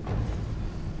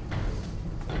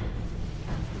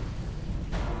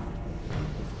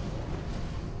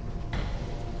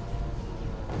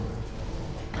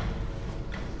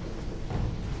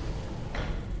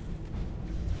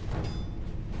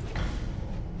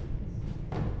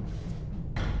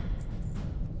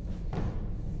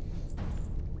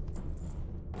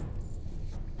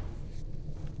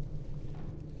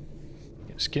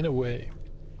 Skin away.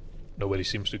 Nobody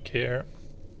seems to care.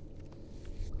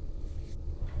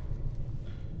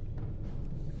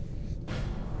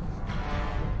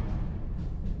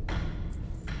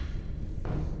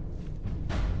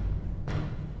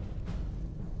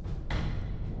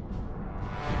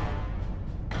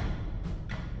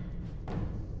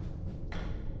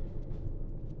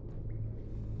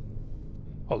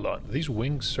 Hold on, these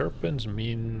winged serpents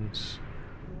means...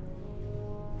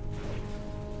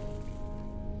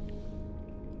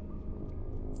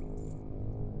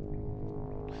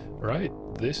 Right,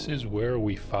 this is where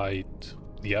we fight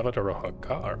the Avatar of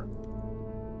Hakar.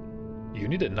 You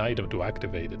need an item to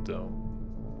activate it, though.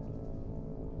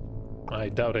 I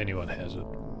doubt anyone has it.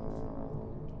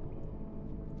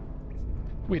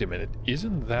 Wait a minute,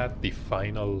 isn't that the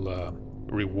final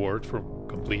reward for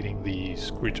completing the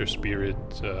Creature Spirit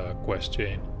quest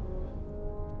chain?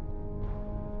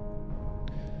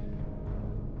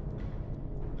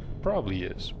 Probably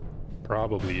is.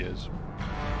 Probably is.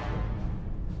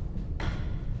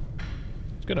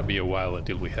 It's gonna be a while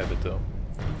until we have it, though.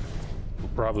 We'll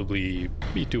probably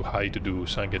be too high to do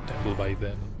Sunken Temple by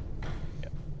then. Yeah.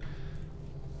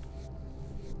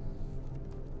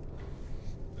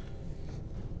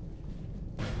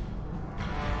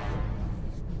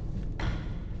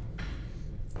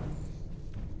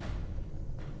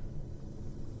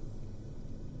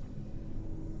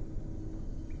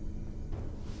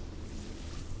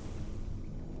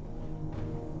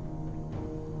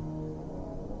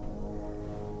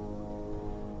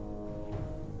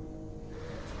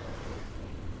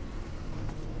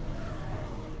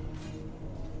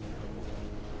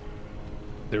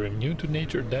 They're immune to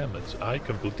nature damage. I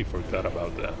completely forgot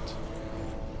about that.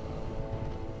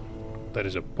 That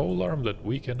is a polearm that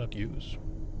we cannot use.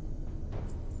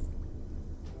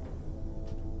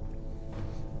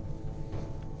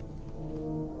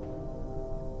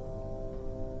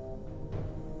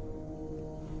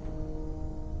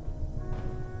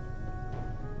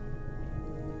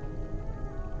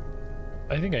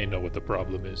 I think I know what the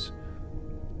problem is.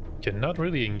 Cannot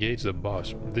really engage the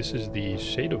boss. This is the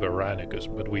Shade of Aranicus,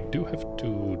 but we do have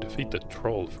to defeat the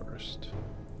troll first.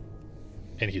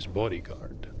 And his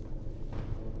bodyguard.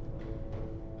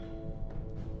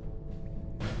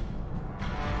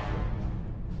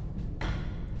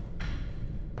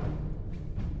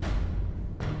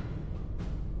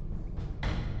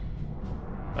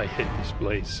 I hate this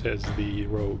place, says the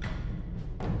rogue.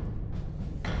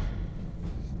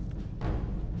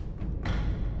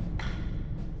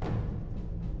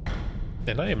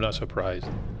 And I am not surprised.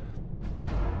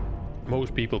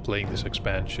 Most people playing this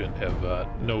expansion have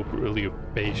no really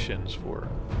patience for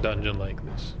a dungeon like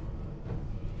this.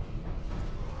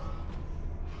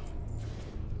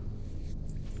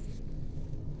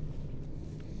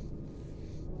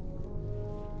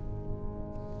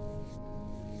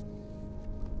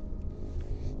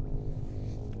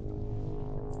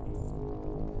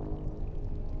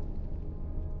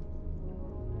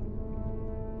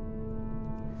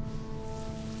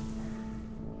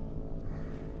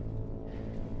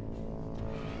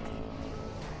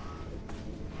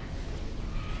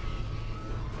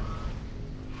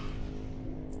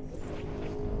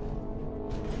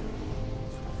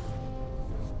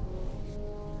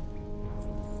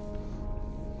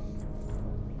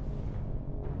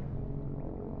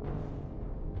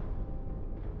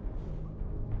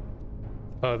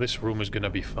 This room is gonna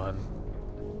be fun.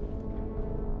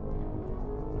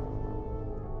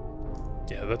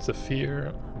 Yeah, that's the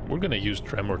fear. We're gonna use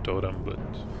Tremor Totem, but...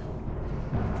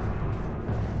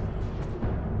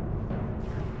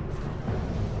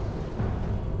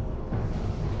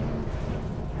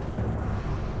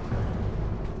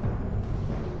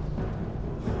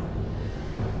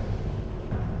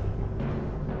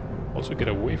 also get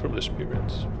away from the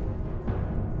spirits.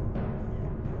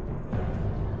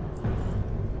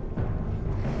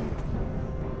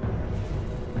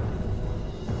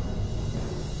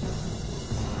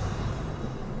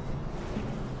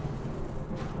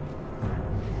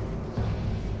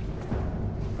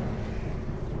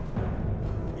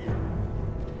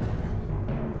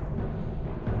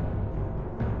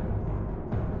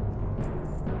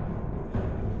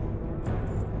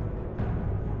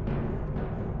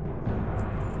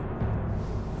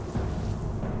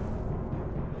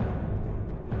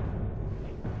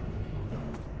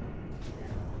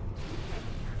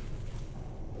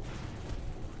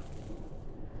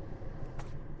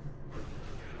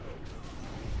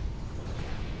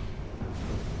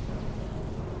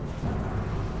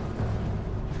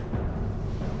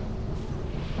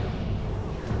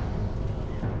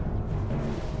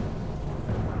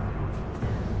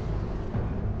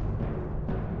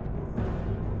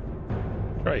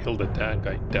 Try heal the tank.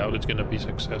 I doubt it's gonna be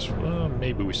successful.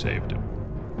 Maybe we saved him.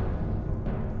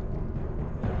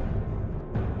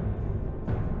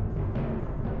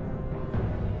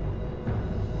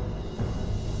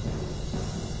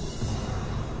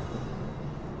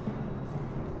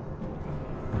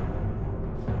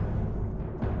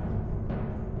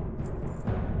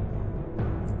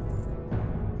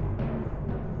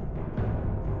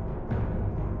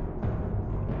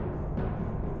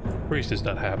 Priest is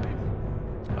not happy.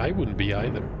 I wouldn't be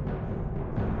either.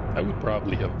 I would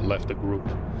probably have left the group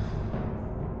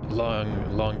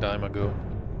long time ago.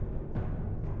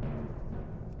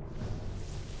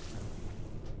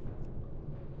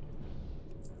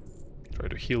 Try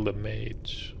to heal the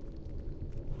mage.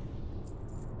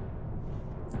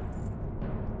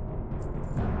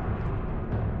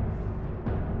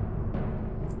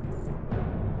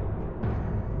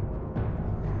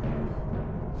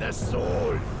 The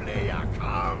Soul Flayer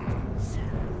comes!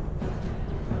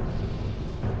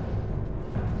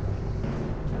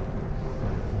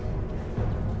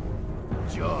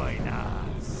 Join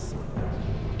us!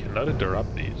 Cannot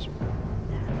interrupt these.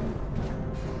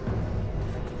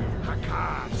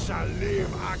 Haka shall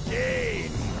live again!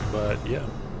 But yeah,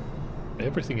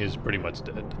 everything is pretty much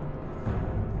dead.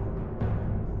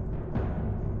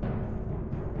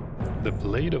 The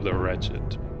Blade of the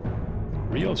Wretched.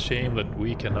 Real shame that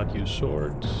we cannot use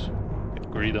swords.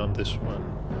 Agreed on this one.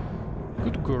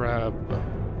 Good grab.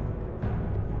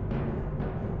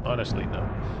 Honestly, no.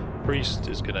 Priest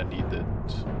is gonna need it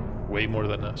way more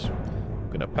than us. I'm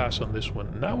gonna pass on this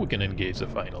one. Now we can engage the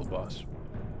final boss.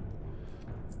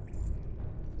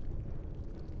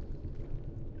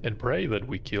 And pray that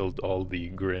we killed all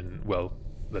the well,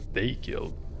 that they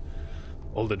killed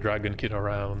all the dragonkin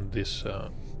around this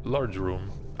large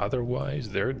room. Otherwise,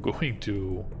 they're going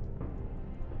to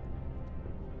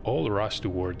all rush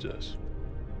towards us.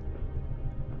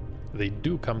 They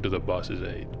do come to the boss's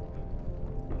aid.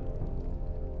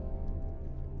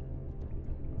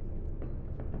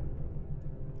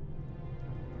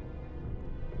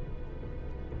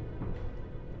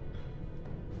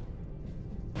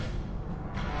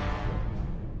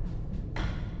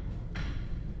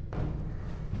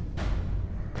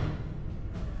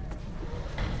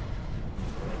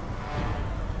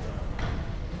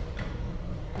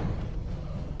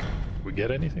 Get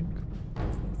anything?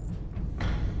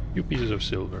 Few pieces of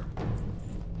silver.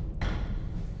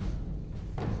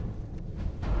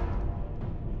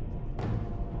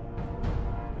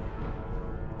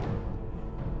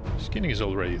 Skinning is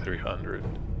already 300.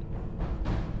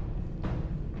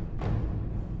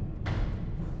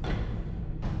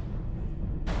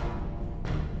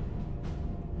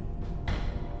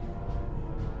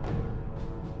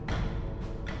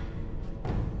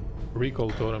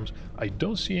 Recall totems. I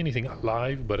don't see anything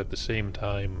alive, but at the same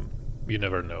time, you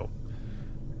never know.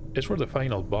 As for the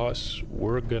final boss,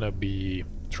 we're gonna be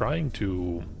trying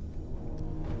to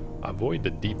avoid the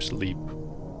deep sleep.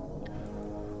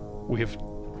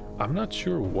 I'm not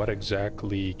sure what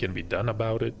exactly can be done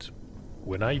about it.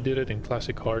 When I did it in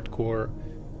Classic Hardcore,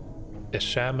 a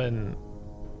Shaman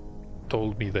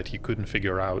told me that he couldn't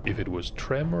figure out if it was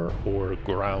tremor or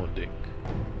grounding.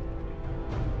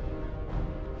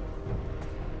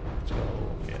 So,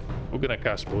 yeah, we're gonna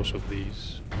cast both of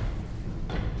these.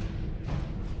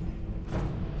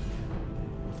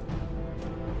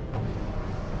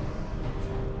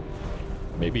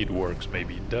 Maybe it works,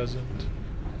 maybe it doesn't.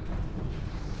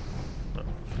 No.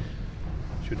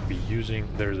 Should be using...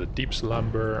 There's a deep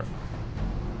slumber.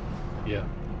 Yeah.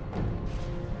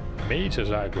 Mage has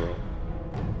aggro.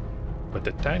 But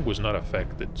the tank was not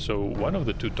affected, so one of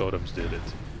the two totems did it.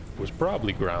 It was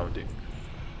probably grounding.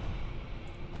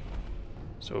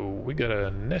 So we got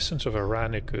an Essence of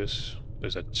Aranicus.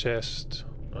 There's a chest.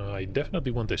 I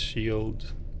definitely want the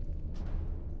shield.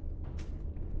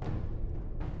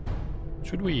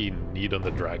 Should we need on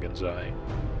the Dragon's Eye?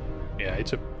 Yeah,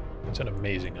 it's an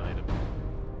amazing item.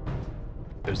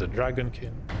 There's the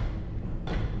Dragonkin.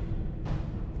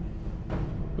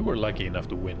 We were lucky enough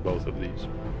to win both of these.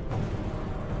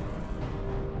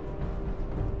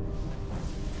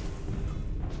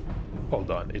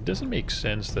 Hold on, it doesn't make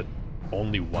sense that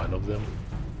only one of them...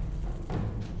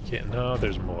 Okay, no,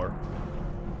 there's more.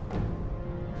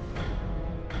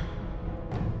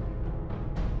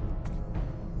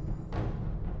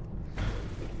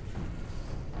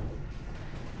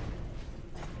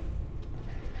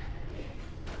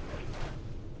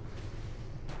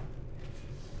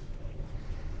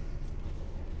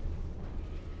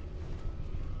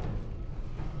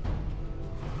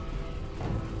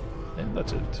 And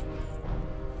that's it.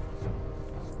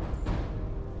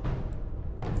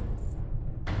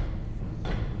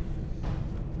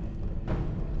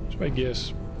 I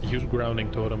guess use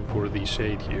grounding totem for the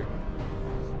shade here.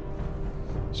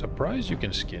 Surprised you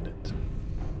can skin it.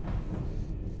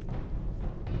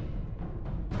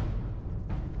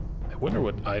 I wonder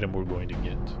what item we're going to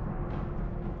get.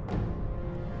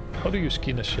 How do you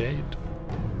skin a shade?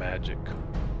 Magic.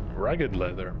 Ragged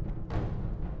leather.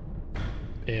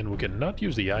 And we cannot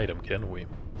use the item, can we?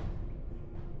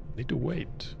 Need to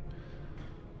wait.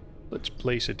 Let's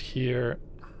place it here.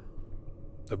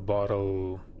 The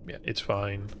bottle... Yeah, it's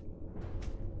fine.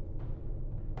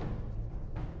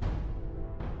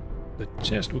 The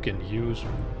chest we can use.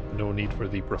 No need for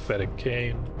the prophetic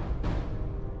cane.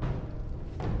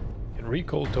 Can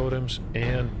recall totems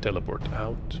and teleport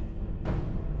out.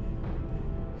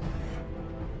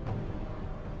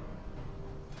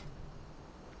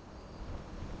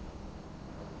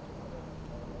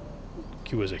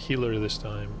 Q as a healer this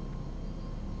time.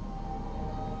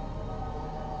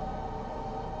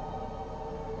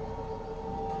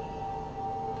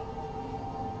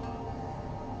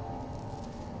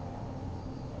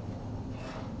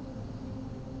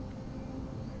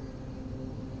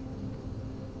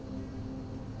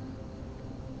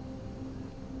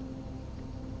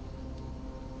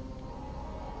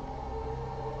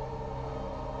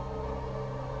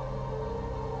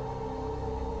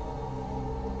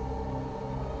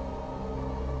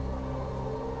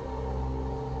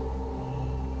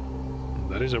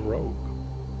 That is a rogue.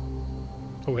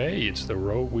 Oh hey, it's the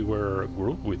rogue we were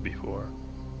grouped with before.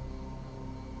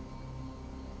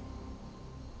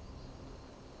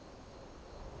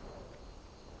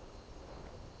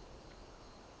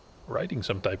 Riding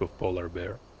some type of polar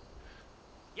bear.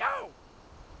 Yo!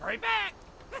 Hurry back!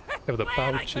 Have the Glad I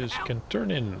could pouches, help. can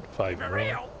turn in 5 For more.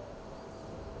 real.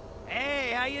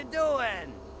 Hey, how you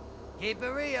doing? Keep it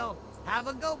real. Have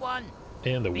a good one.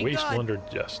 And the Be Waste good. Wonder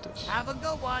Justice. Have a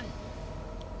good one.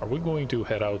 Are we going to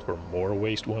head out for more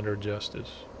Waste Wonder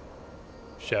Justice?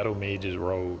 Shadow Mages,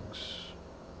 Rogues.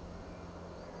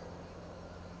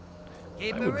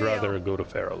 Keep I it would real. rather go to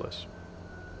Feralus.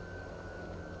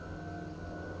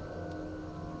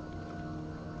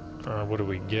 What do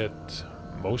we get?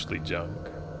 Mostly junk.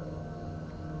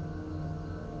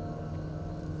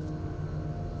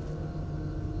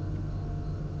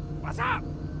 What's up?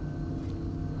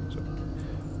 So,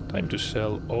 time to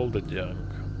sell all the junk.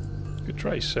 Could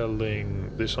try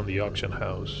selling this on the auction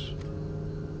house.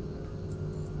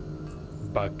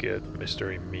 Bucket,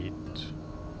 mystery meat.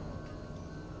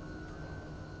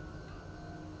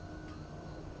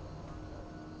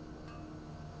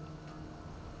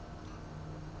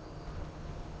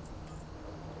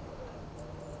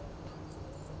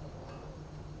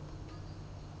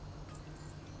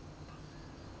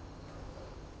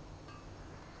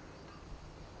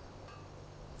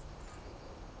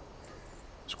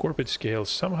 Scorpid scales.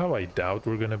 Somehow I doubt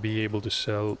we're gonna be able to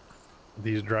sell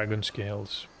these dragon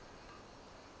scales.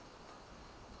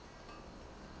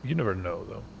 You never know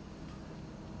though.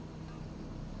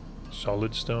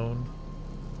 Solid stone.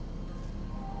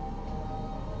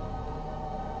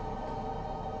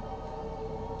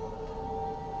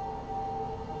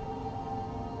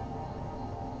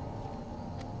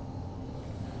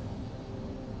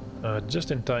 Just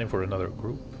in time for another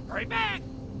group. Hurry back!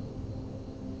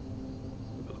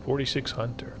 46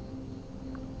 Hunter.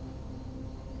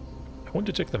 I want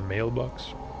to check the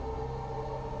mailbox.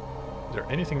 Is there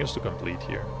anything else to complete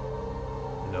here?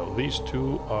 No, these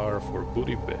two are for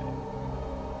Booty Bay.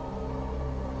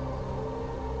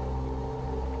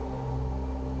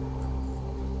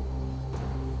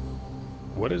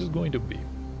 What is it going to be?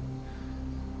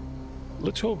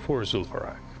 Let's hope for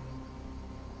Zulfarak.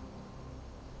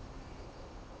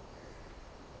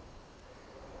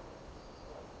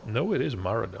 No, it is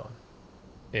Maradon.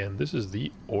 And this is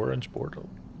the orange portal.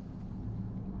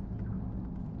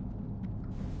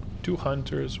 2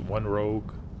 hunters, 1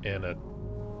 rogue, and a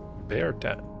bear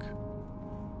tank.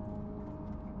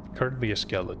 Currently a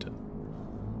skeleton.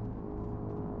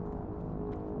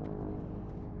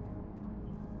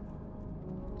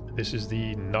 This is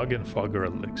the Noggin Fogger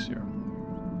elixir.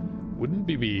 Wouldn't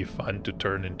it be fun to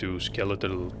turn into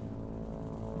skeletal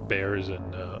bears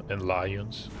and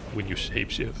lions when you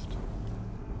shapeshift?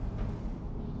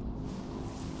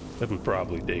 That would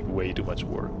probably take way too much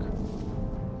work.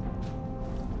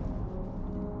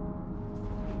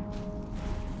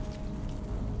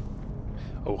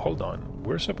 Oh, hold on.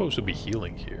 We're supposed to be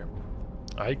healing here.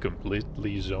 I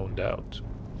completely zoned out.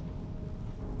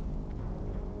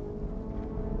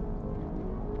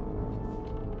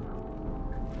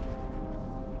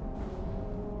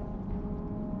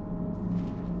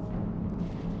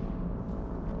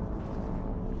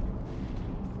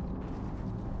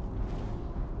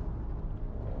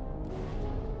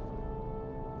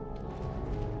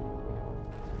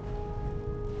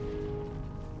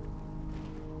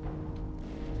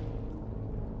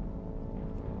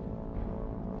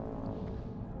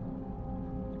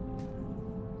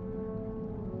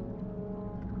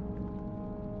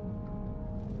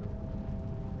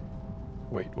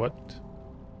 Wait, what?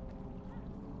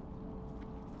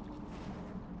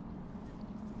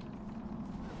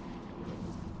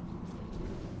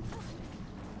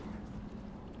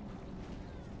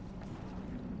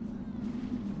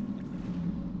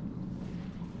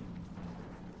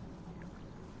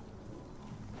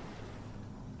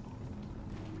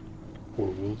 Poor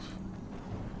wolf.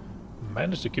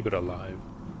 Managed to keep it alive.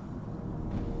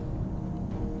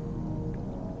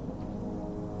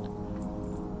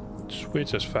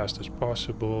 Switch as fast as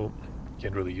possible.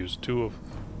 Can't really use 2 of...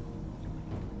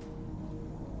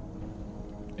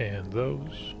 And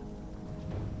those.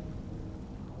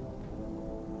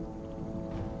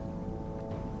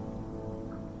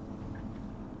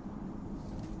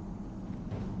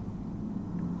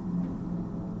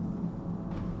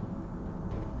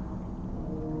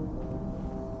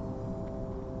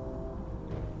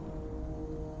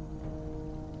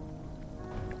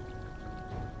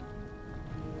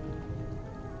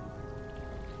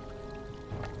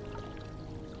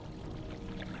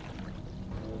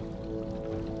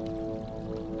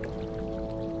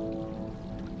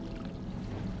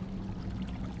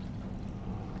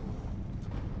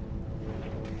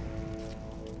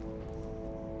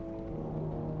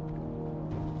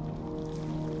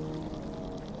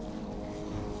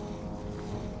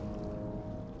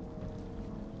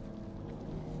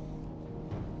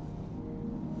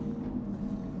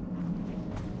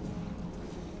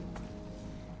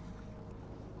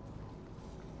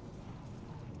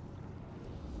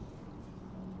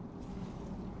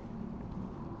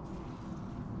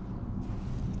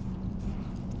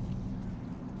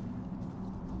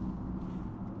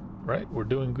 Right, we're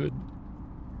doing good.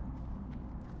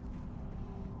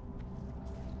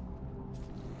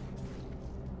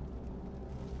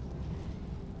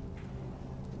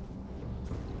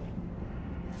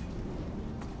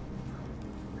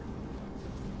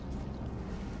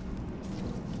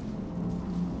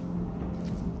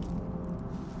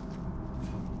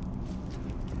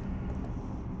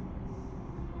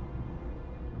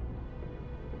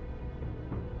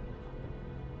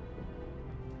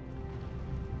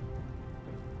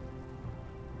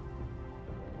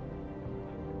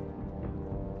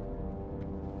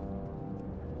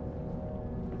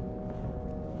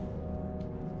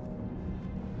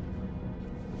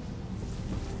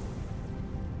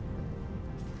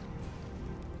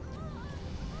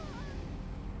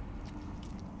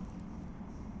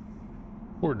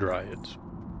 Or dryads.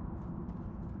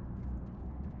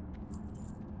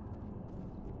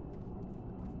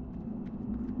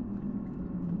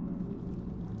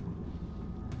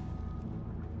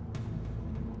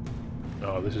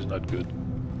 Oh, this is not good.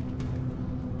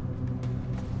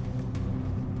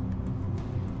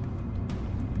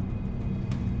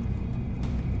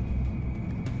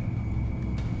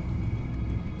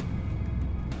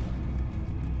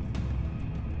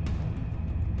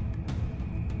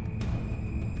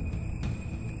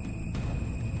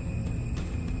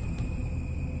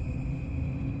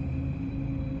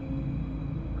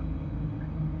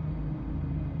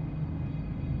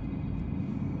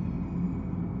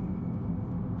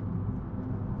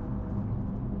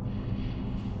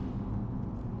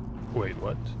 Wait,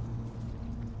 what?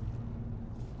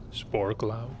 Spore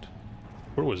cloud?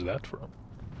 Where was that from?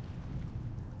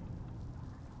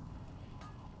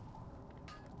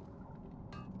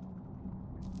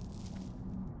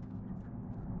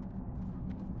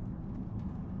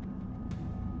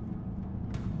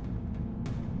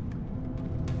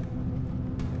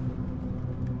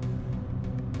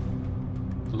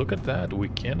 Look at that, we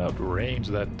can outrange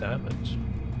that damage.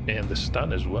 And the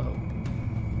stun as well.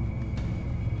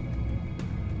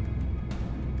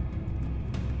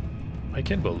 I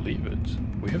can't believe it.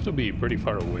 We have to be pretty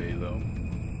far away though.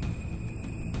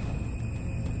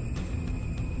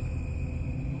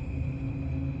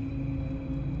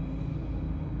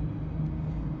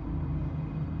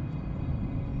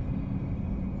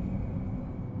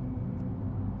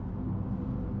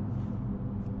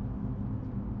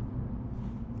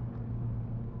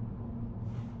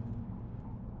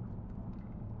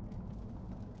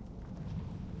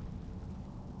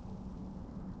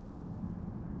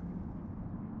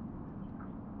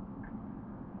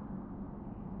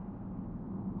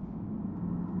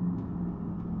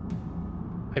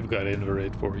 I've got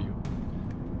Inverate for you.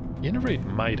 Inverate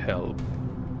might help.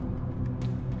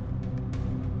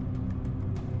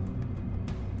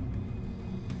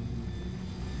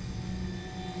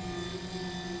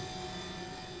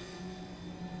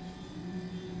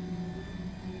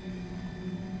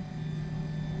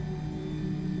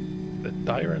 The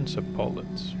Tyrant's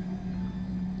Apollots.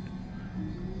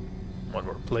 One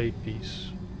more play piece.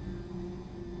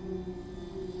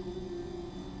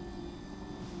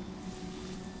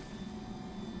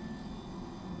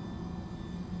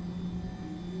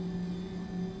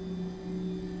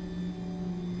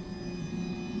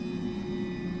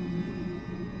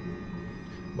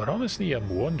 But honestly, I'm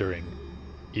wondering,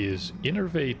 is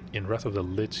Innervate in Wrath of the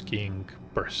Lich King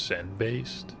percent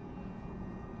based?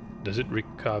 Does it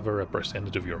recover a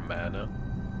percentage of your mana?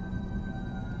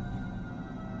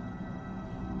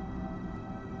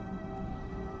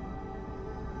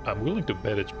 I'm willing to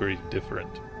bet it's pretty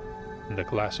different in the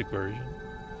classic version.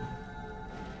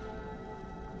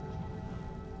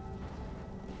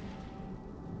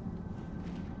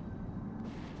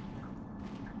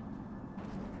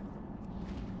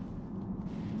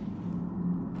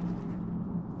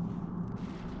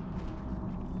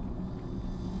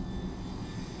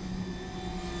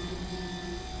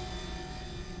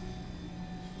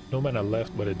 No mana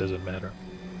left, but it doesn't matter.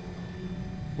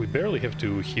 We barely have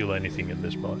to heal anything in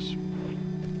this boss.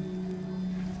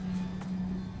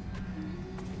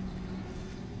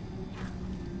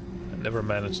 I never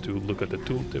managed to look at the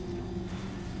tooltip,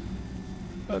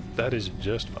 but that is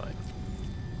just fine.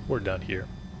 We're done here.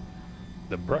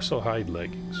 The Brussels hide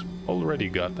leggings. Already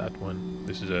got that one.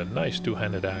 This is a nice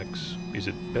two-handed axe. Is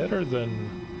it better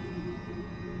than...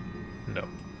 No.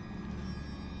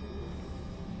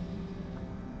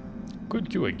 Good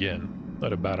queue again.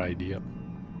 Not a bad idea.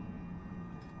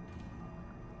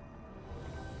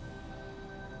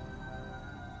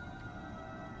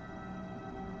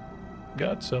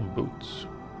 Got some boots.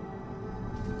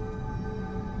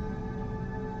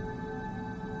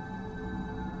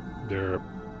 They're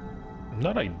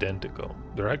not identical.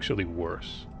 They're actually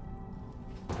worse.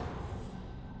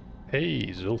 Hey,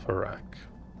 Zulfarak.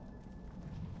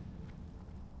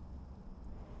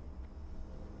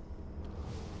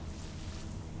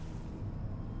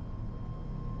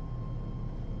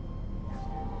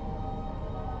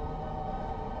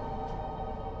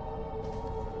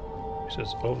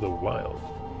 Says of the wild.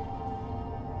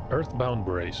 Earthbound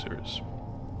bracers.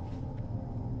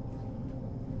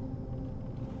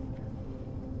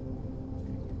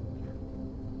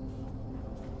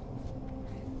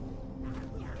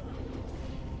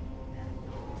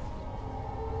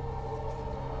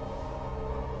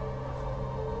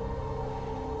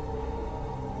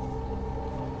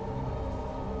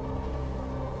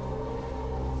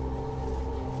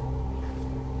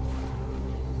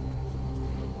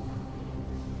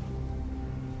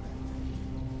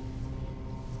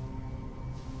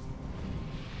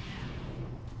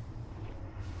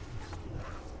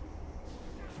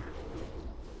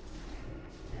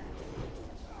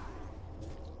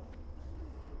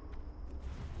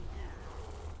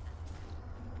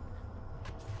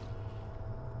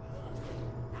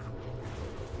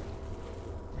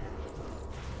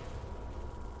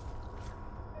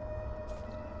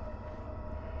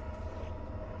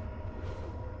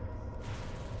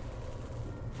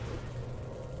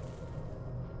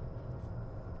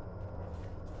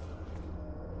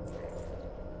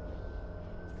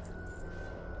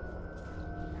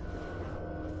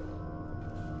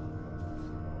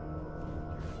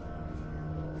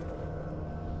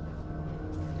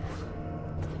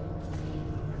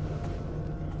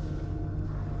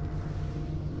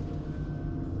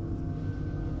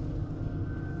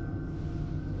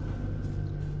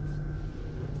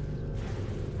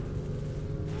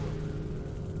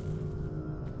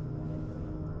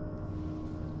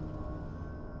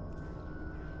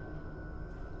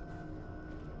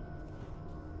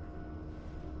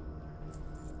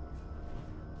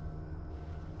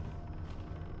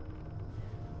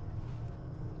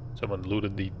 Someone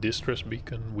looted the distress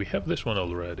beacon. We have this one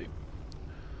already.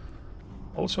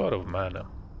 Also out of mana.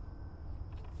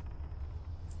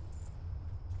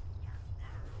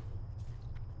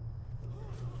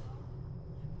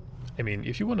 I mean,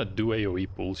 if you want to do AoE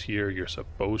pulls here, you're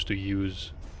supposed to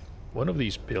use one of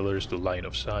these pillars to line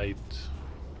of sight.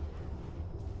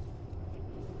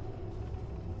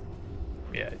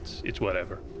 Yeah, it's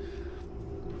whatever.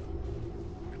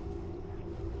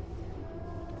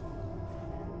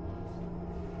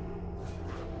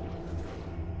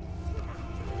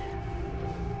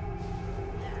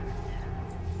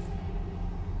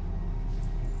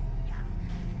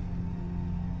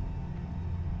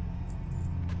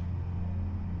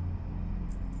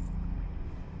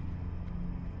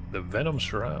 The Venom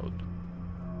Shroud.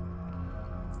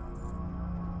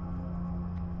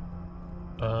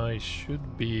 I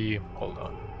should be... hold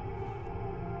on.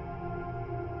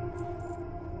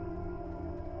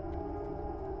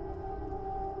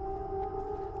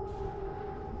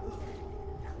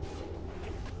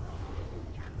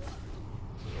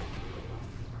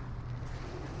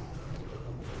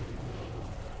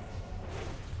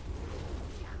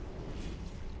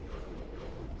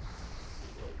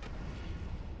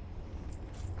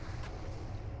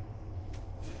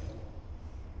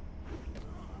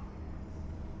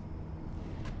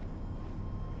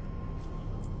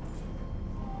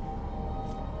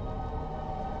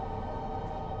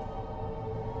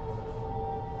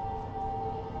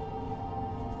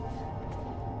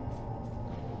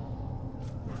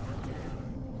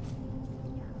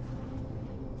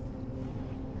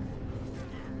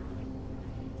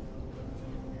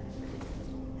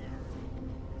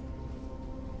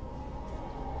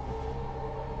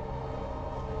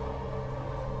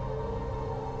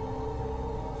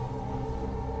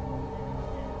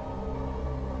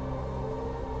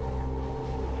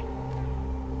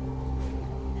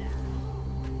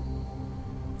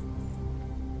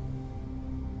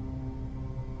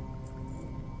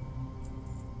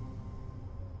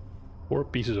 Four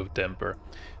pieces of temper.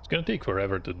 It's gonna take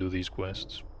forever to do these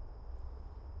quests.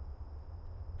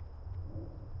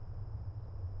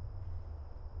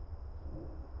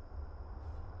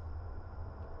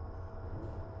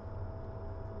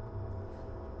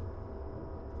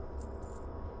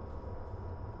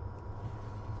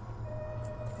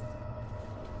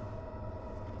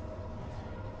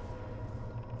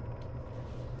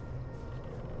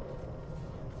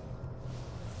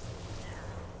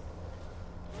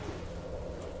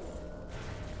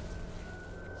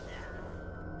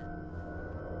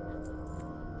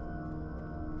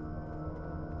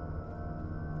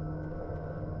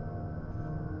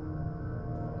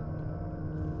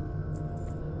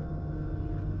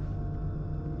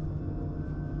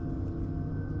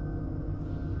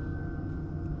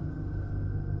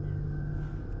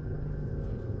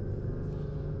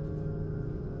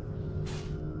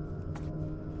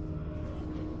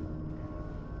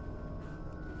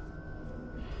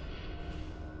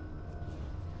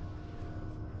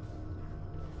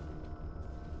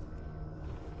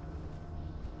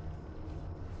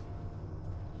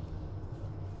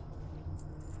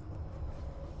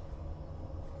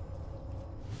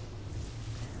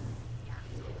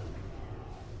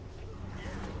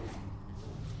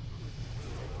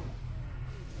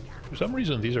 For some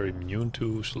reason these are immune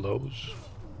to slows.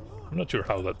 I'm not sure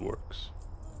how that works.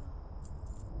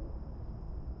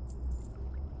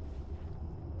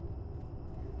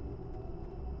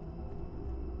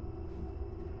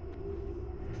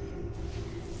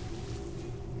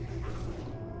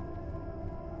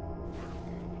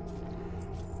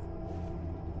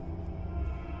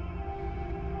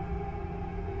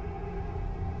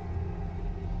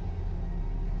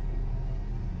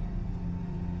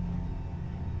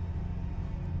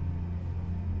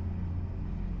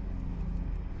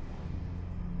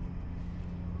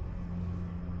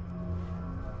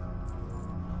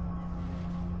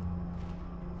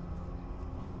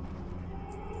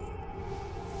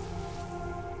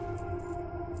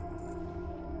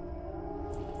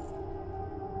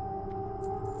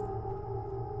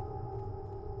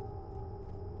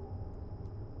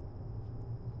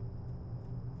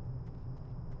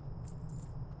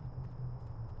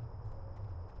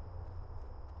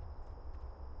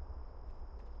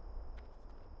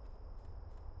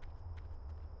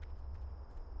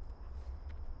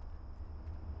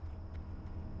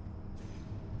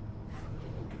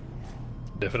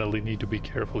 Definitely need to be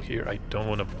careful here. I don't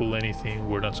want to pull anything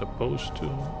we're not supposed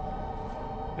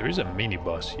to. There is a mini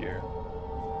boss here.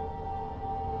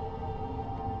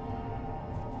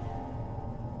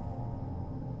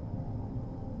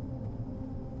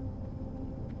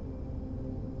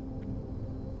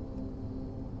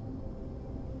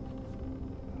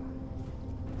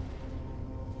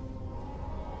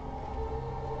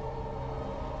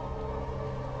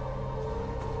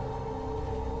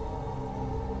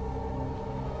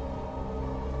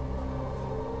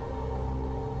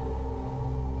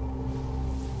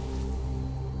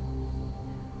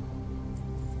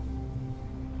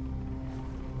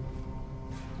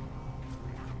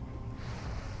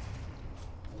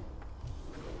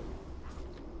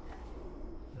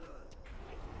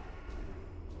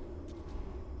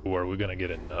 Or are we gonna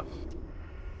get enough?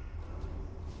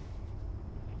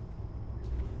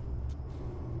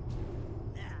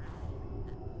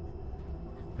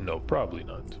 No, probably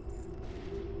not.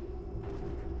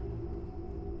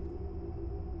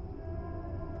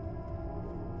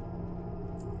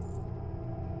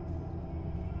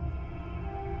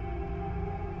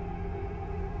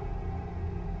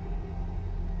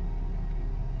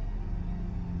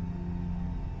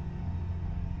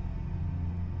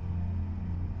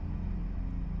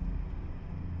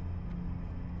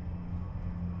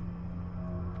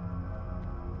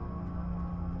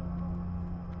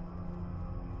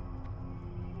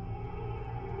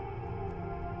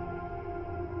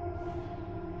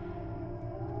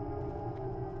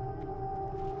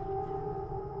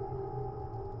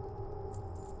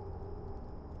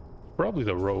 Probably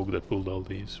the rogue that pulled all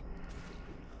these.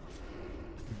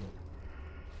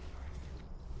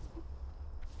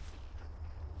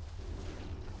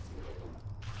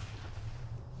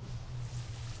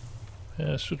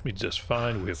 Yeah, suits me just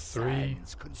fine. We have 3.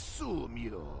 Sands consume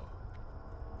you.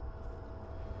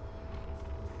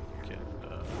 Can,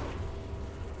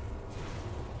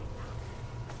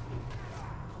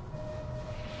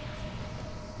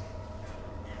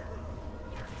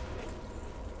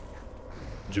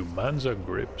 Jumanza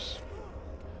grips.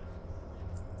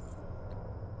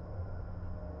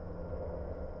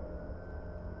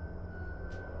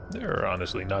 They're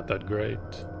honestly not that great.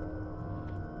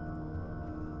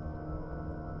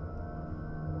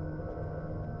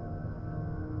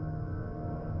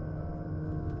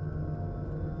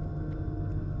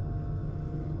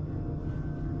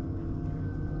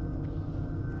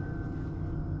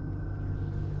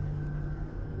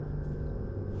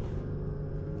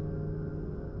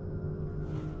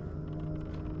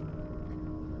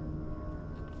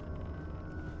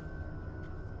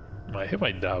 I have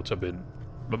my doubts a bit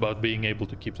about being able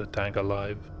to keep the tank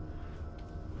alive.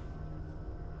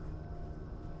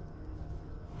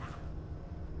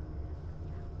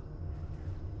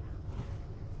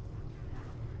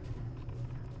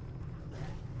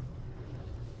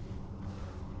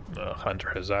 Hunter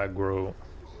has aggro.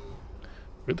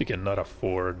 Really cannot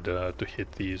afford to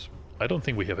hit these. I don't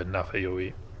think we have enough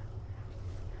AoE.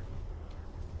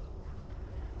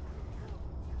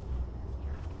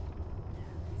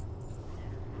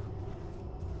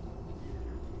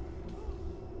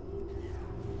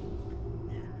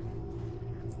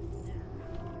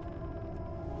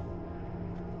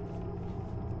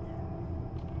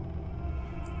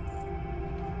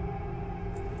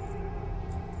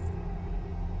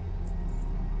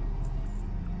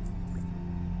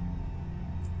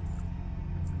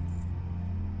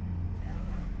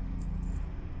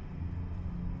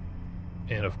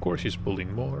 And of course he's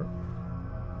pulling more.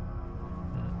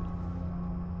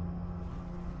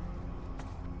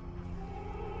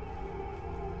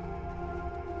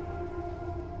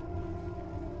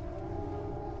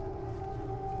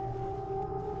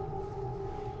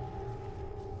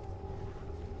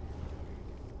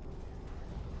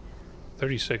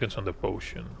 "30 seconds on the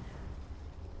potion."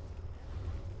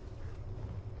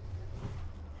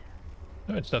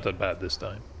 No, it's not that bad this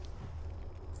time.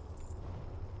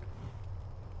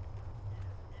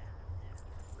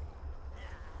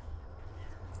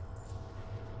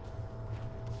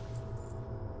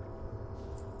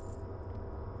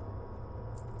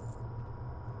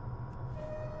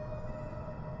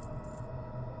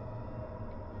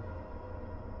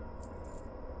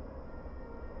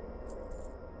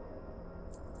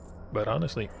 But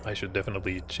honestly, I should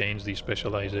definitely change the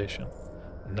specialization.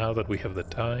 Now that we have the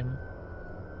time,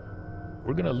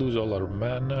 we're gonna lose all our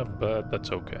mana, but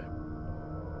that's okay.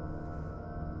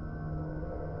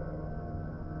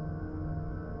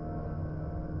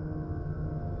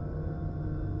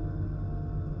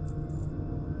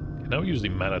 Can now use the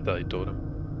mana die totem.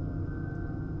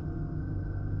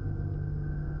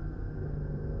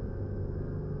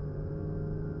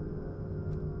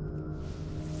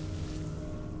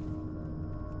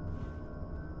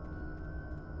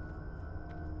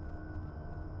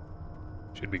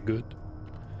 Should be good.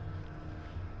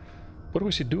 What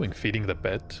was he doing? Feeding the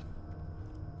pet?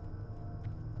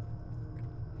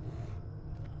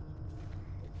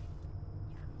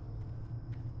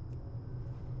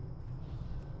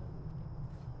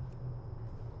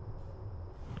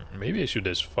 Maybe I should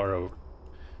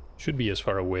should be as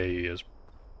far away as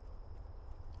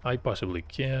I possibly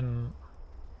can.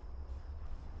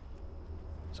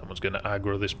 Someone's gonna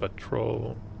aggro this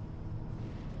patrol.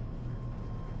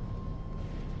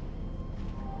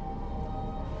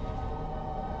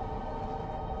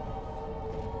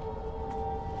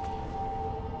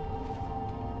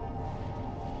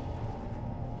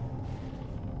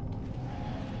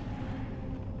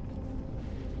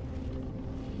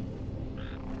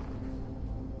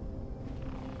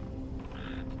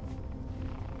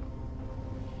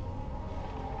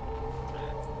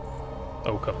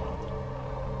 Oh, come on.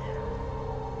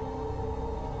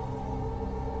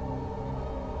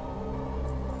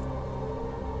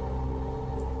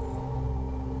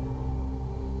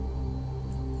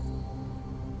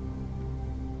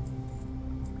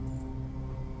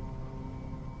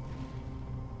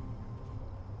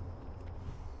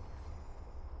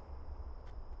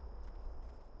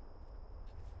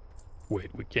 Wait,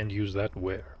 we can't use that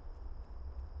where?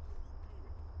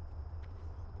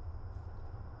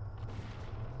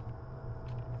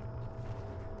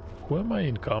 Who am I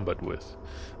in combat with?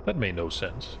 That made no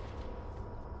sense.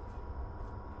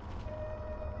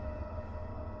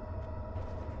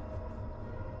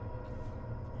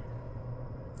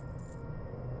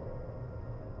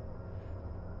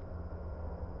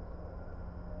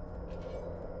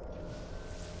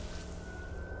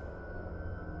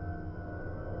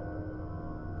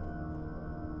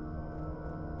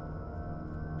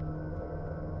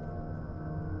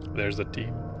 There's the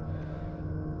team.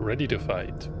 Ready to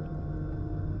fight.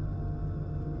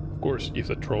 Of course, if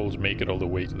the trolls make it all the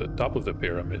way to the top of the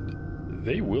pyramid,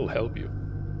 they will help you.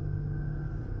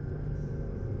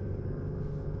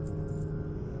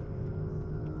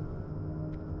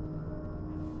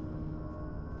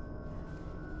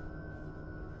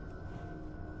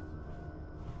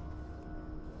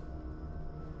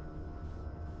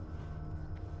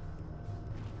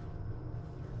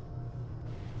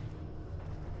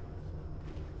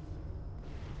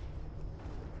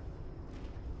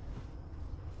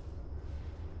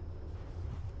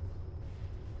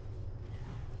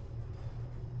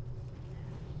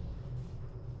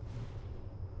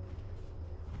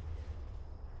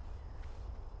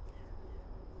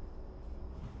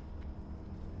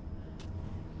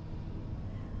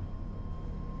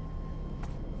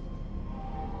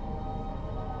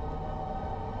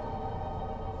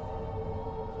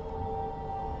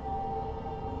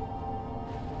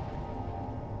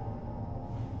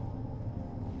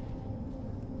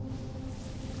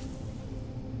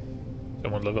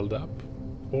 Someone leveled up?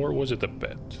 Or was it a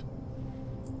pet?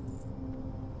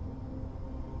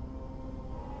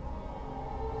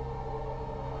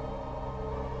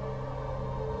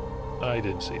 I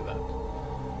didn't see that.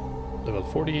 Level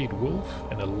 48 wolf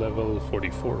and a level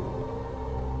 44 wolf.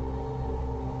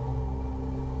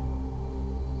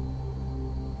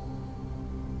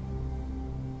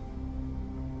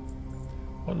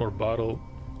 One more bottle.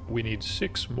 We need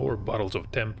 6 more bottles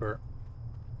of temper.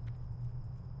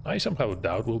 I somehow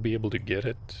doubt we'll be able to get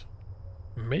it.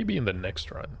 Maybe in the next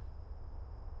run.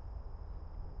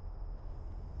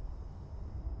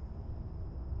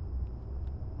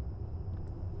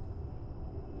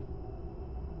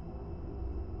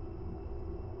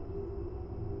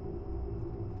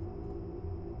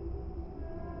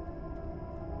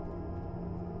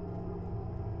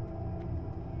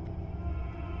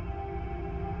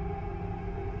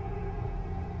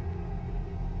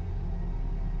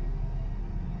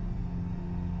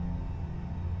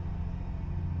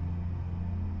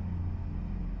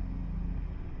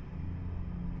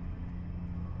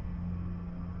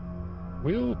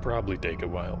 Will probably take a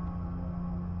while.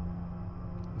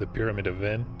 The pyramid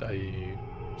event, I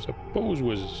suppose,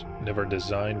 was never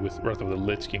designed with Wrath of the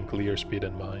Lich King clear speed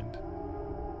in mind.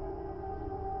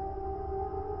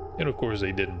 And of course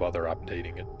they didn't bother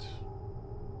updating it.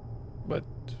 But,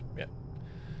 yeah,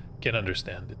 can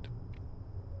understand it.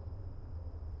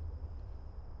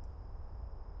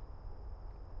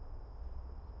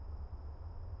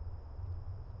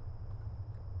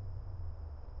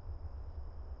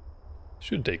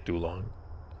 Shouldn't take too long.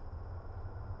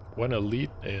 One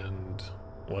elite and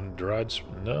one drudge.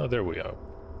 No, there we go.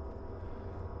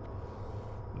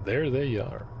 There they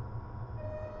are.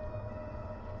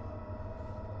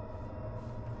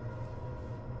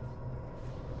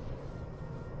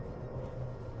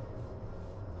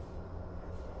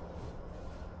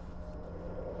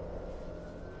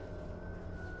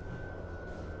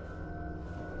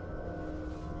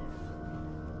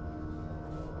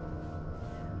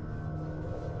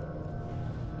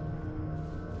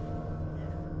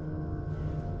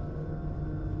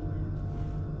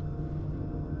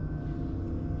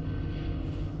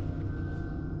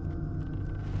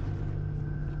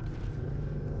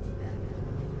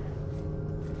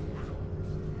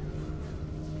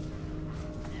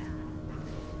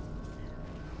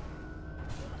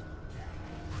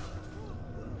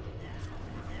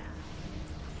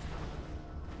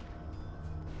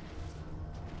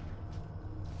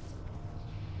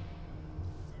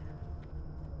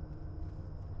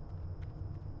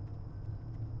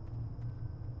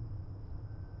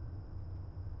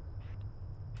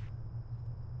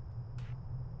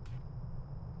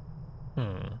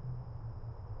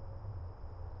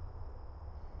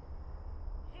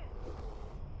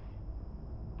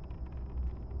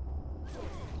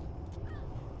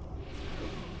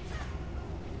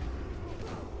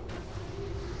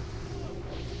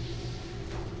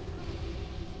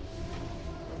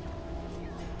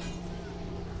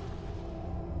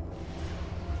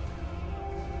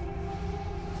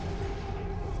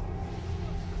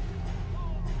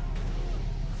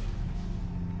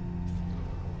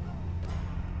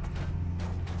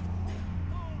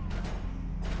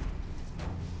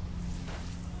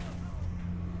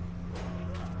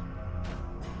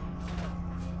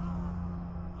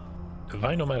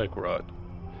 Divine Nomadic Rod.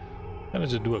 And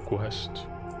let's do a quest.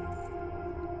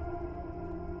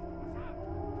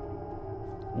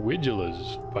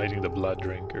 Wigila's fighting the Blood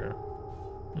Drinker.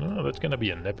 Oh, that's gonna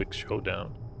be an epic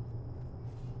showdown.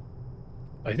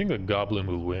 I think the Goblin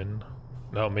will win.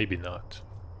 No, maybe not.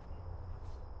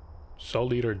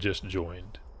 Soul Eater just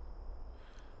joined.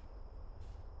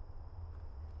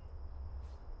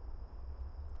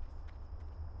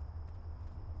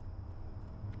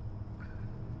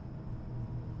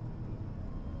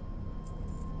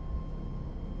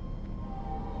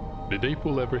 Did they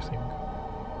pull everything?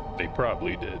 They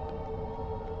probably did.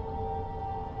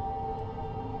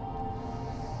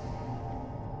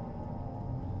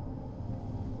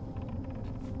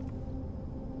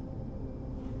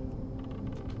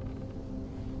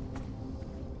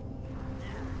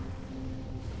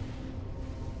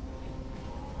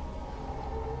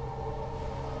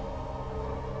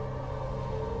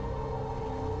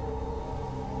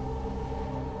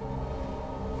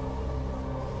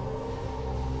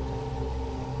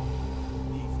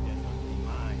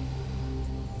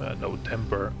 No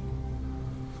temper.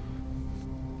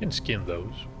 Can skin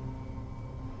those.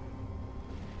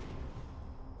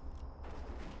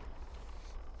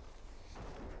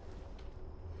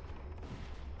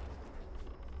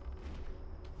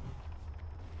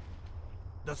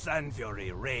 The Sand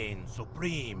Fury reigns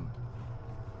supreme.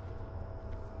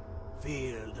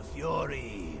 Feel the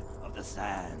fury of the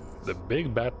sands. The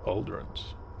big bad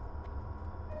pauldrons.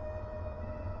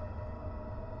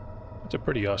 It's a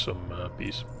pretty awesome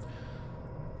piece.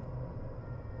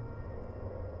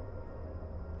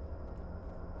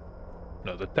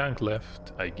 No, the tank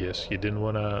left. I guess he didn't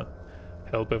want to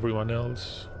help everyone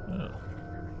else. Oh.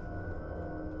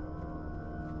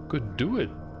 Could do it.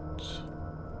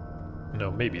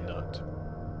 No, maybe not.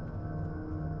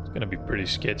 It's gonna be pretty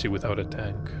sketchy without a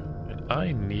tank. And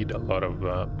I need a lot of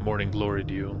Morning Glory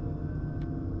Dew.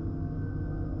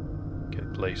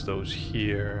 Can place those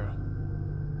here.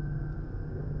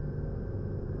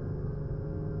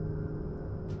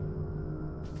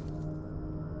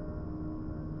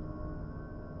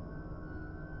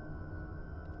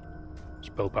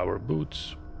 Spell power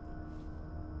boots.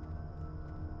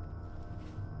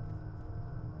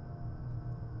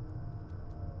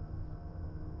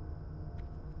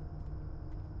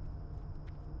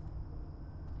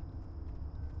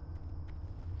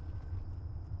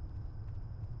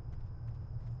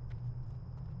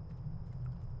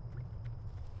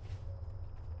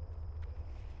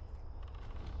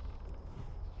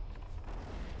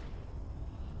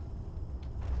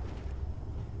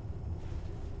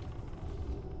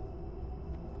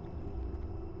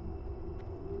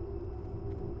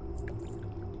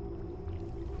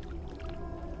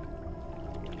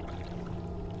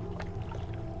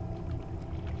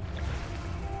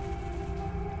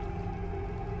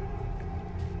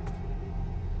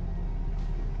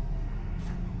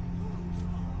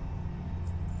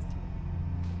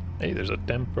 Hey, there's a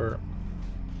temper.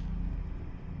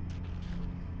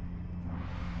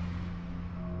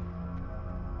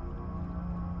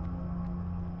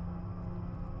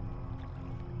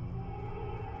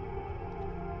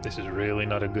 This is really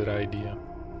not a good idea.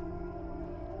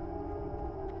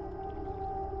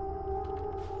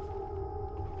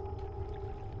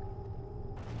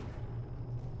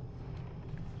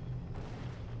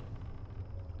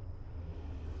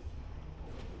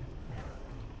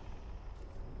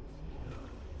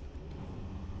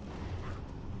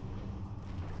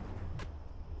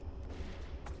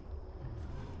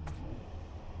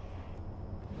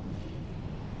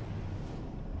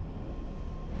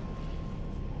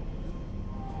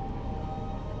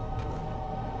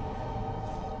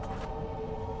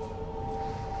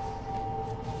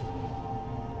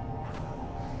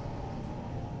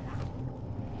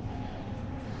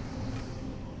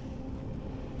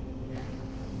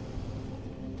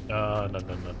 No.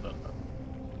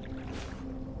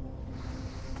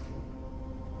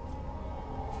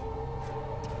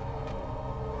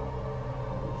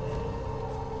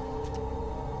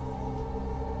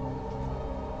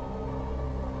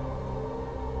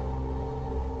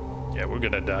 Yeah, we're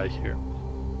gonna die here.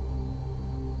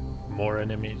 More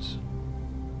enemies.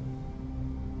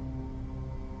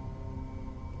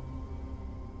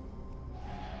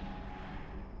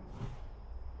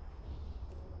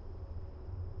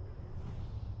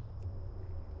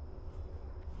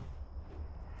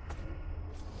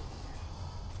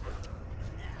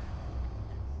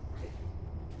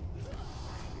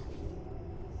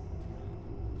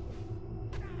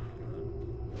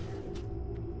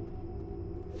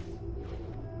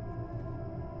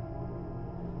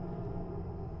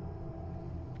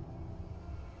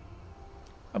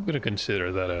 I'm gonna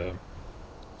consider that a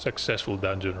successful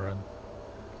dungeon run.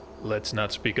 Let's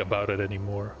not speak about it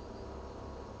anymore.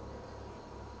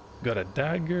 Got a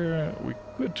dagger. We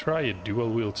could try a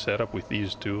dual wield setup with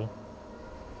these two.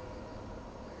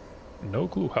 No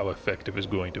clue how effective it's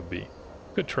going to be.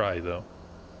 Could try though.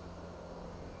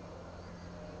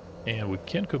 And we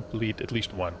can complete at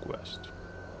least one quest.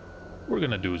 We're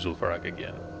gonna do Zul'Farrak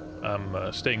again.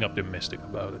 I'm staying optimistic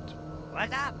about it.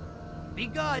 What's up? Be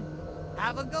good.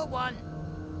 Have a good one.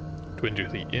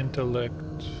 23 intellect.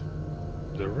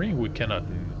 The ring we can't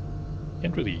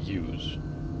really use.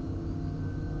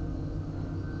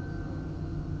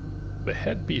 The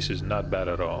headpiece is not bad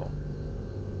at all.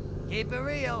 Keep it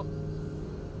real.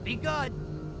 Be good.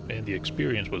 And the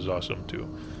experience was awesome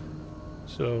too.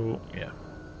 So, yeah.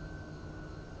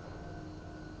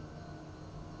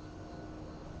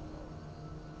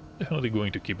 Definitely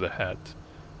going to keep the hat.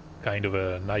 Kind of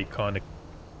an iconic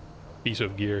piece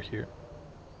of gear here.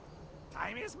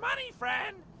 Time is money,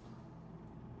 friend.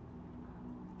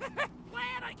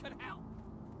 Glad I could help.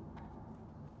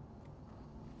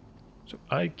 So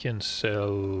I can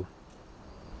sell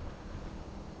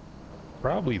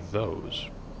probably those.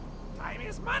 Time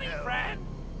is money, friend.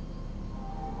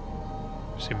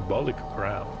 Symbolic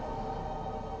crown.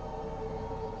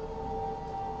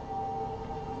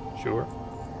 Sure.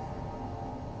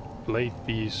 Plate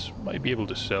piece, might be able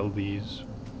to sell these.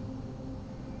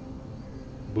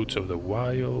 Boots of the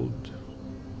Wild.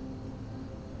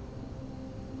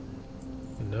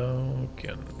 No,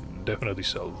 can definitely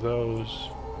sell those.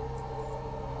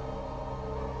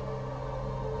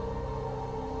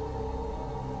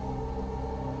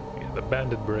 Yeah, the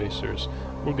bandit bracers.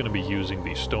 We're gonna be using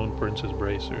the Stone Princess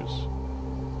bracers.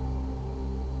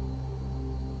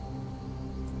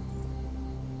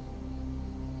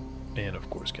 And of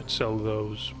course can sell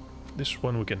those. This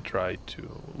one we can try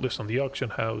to list on the auction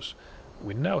house.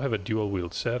 We now have a dual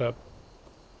wield setup.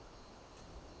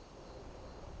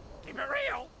 Keep it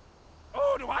real.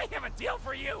 Oh, do I have a deal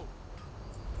for you?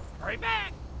 Hurry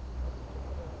back.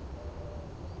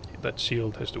 That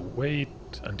shield has to wait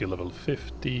until level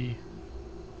 50.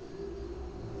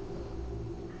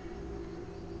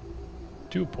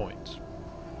 2 points.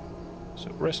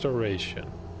 So restoration.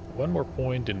 1 more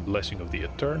point in Blessing of the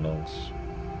Eternals.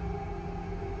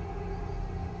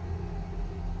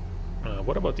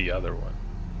 What about the other one?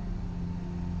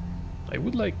 I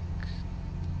would like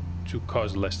to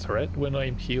cause less threat when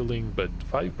I'm healing, but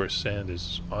 5%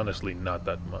 is honestly not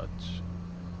that much.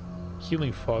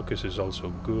 Healing focus is also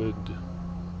good.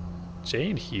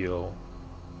 Chain heal.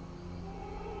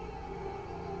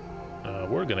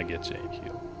 We're gonna get chain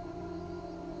heal.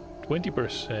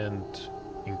 20%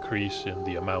 increase in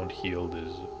the amount healed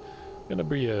is gonna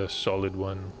be a solid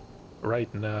one.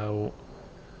 Right now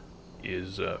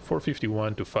is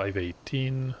 451 to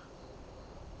 518.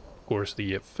 Of course,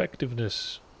 the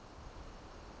effectiveness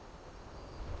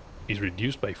is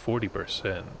reduced by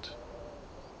 40%.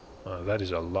 That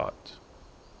is a lot.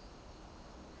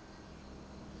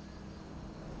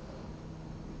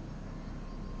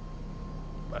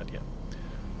 But yeah,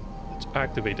 let's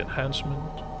activate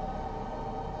enhancement.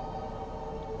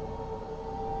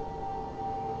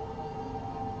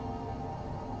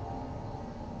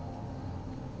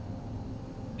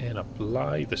 And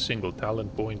apply the single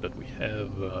talent point that we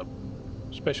have,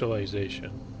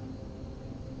 specialization.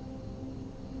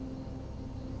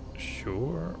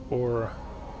 Sure, or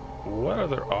what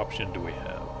other option do we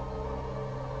have?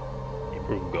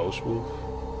 Improve Ghost Wolf.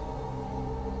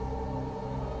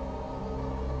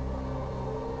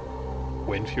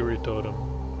 Wind Fury Totem.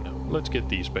 No, let's get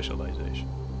the specialization.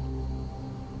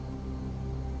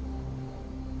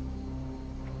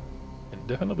 And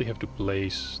definitely have to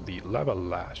place the Lava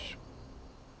Lash.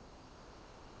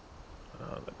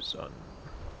 That is on.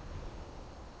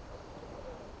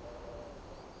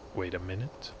 Wait a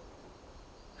minute.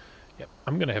 Yep,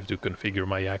 I'm gonna have to configure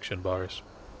my action bars.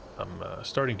 I'm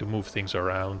starting to move things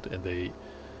around and they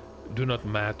do not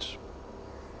match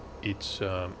each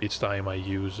time I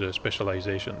use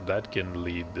specialization. That can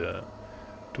lead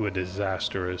to a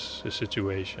disastrous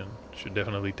situation. Should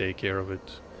definitely take care of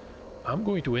it. I'm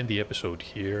going to end the episode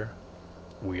here.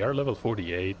 We are level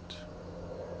 48.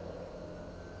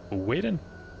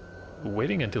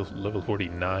 Waiting until level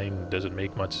 49 doesn't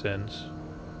make much sense.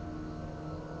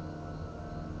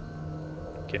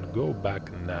 Can go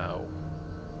back now.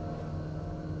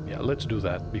 Yeah, let's do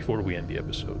that before we end the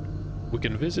episode. We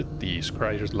can visit the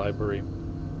Scryer's library,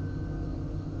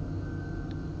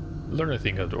 learn a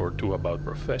thing or two about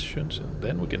professions, and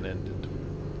then we can end it.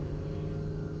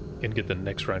 Can get the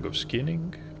next rank of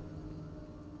skinning.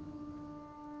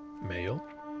 Male.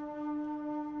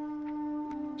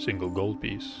 single gold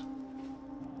piece.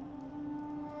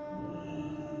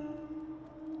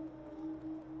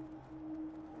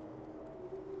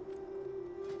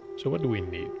 So what do we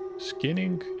need?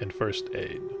 Skinning and first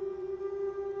aid.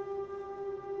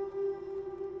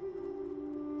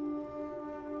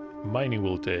 Mining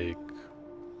will take...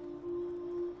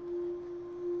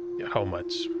 yeah, how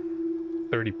much?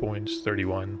 30 points,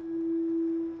 31.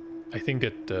 I think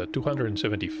at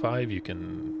 275 you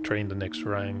can train the next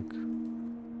rank.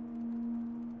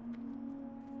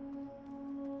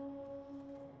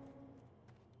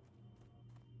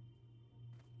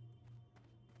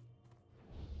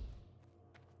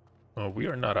 Oh, we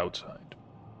are not outside.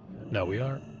 Now we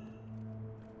are.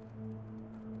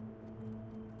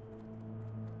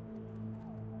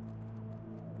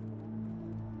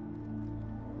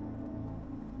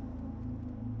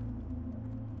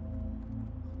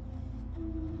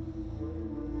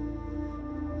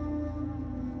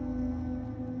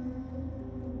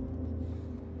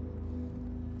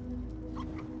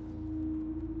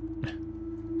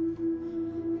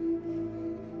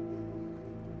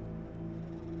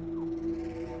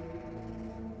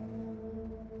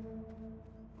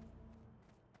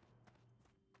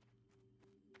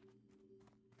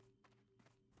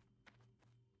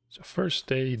 So first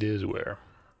aid is where?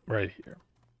 Right here.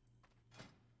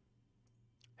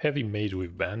 Heavy mage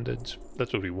with bandage,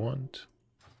 that's what we want.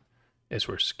 As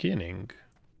for skinning,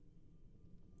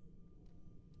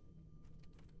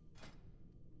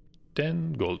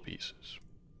 10 gold pieces.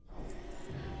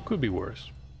 Could be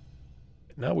worse.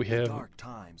 Now we have Dark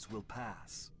times will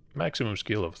pass. maximum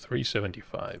skill of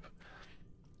 375.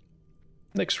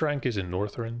 Next rank is in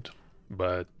Northrend,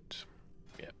 but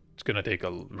yeah, it's gonna take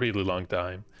a really long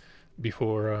time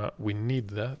before we need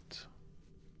that.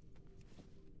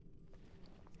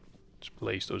 Let's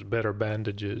place those better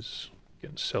bandages. You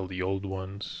can sell the old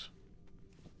ones.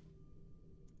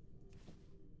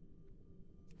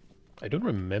 I don't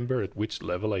remember at which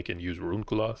level I can use rune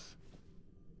cloth.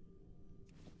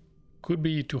 Could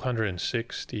be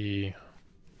 260.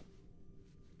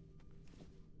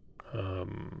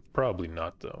 Probably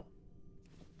not though.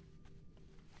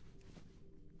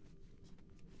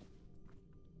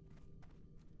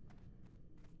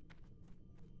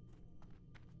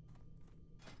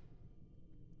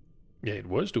 Yeah, it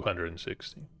was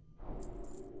 260.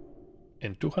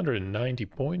 And 290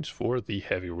 points for the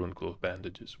heavy runecloth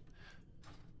bandages.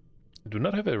 Do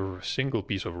not have a single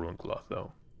piece of runecloth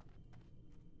though.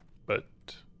 But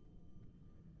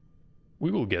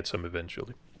we will get some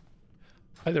eventually.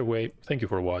 Either way, thank you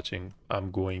for watching.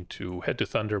 I'm going to head to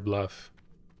Thunderbluff,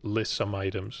 list some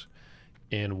items,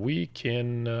 and we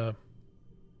can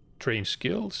train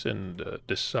skills and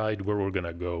decide where we're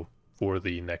gonna go for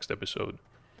the next episode.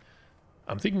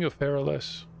 I'm thinking of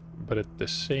Perilous, but at the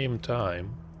same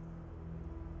time,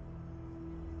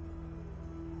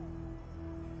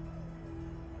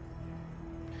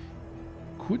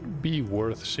 could be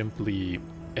worth simply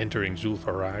entering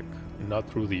Zul'Farrak, not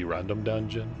through the random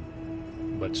dungeon,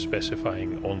 but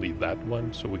specifying only that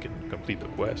one so we can complete the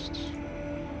quests.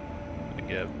 We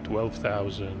get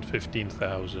 12,000,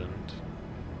 15,000,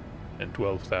 and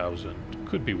 12,000.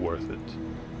 Could be worth it.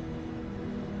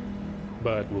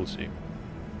 But we'll see.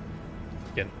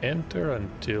 Can enter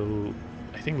until,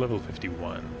 I think, level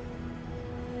 51.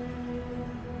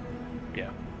 Yeah,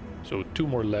 so 2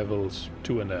 more levels,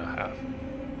 2.5.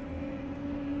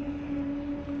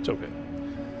 It's okay.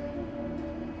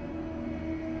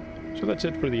 So that's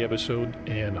it for the episode,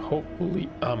 and hopefully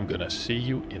I'm gonna see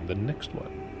you in the next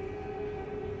one.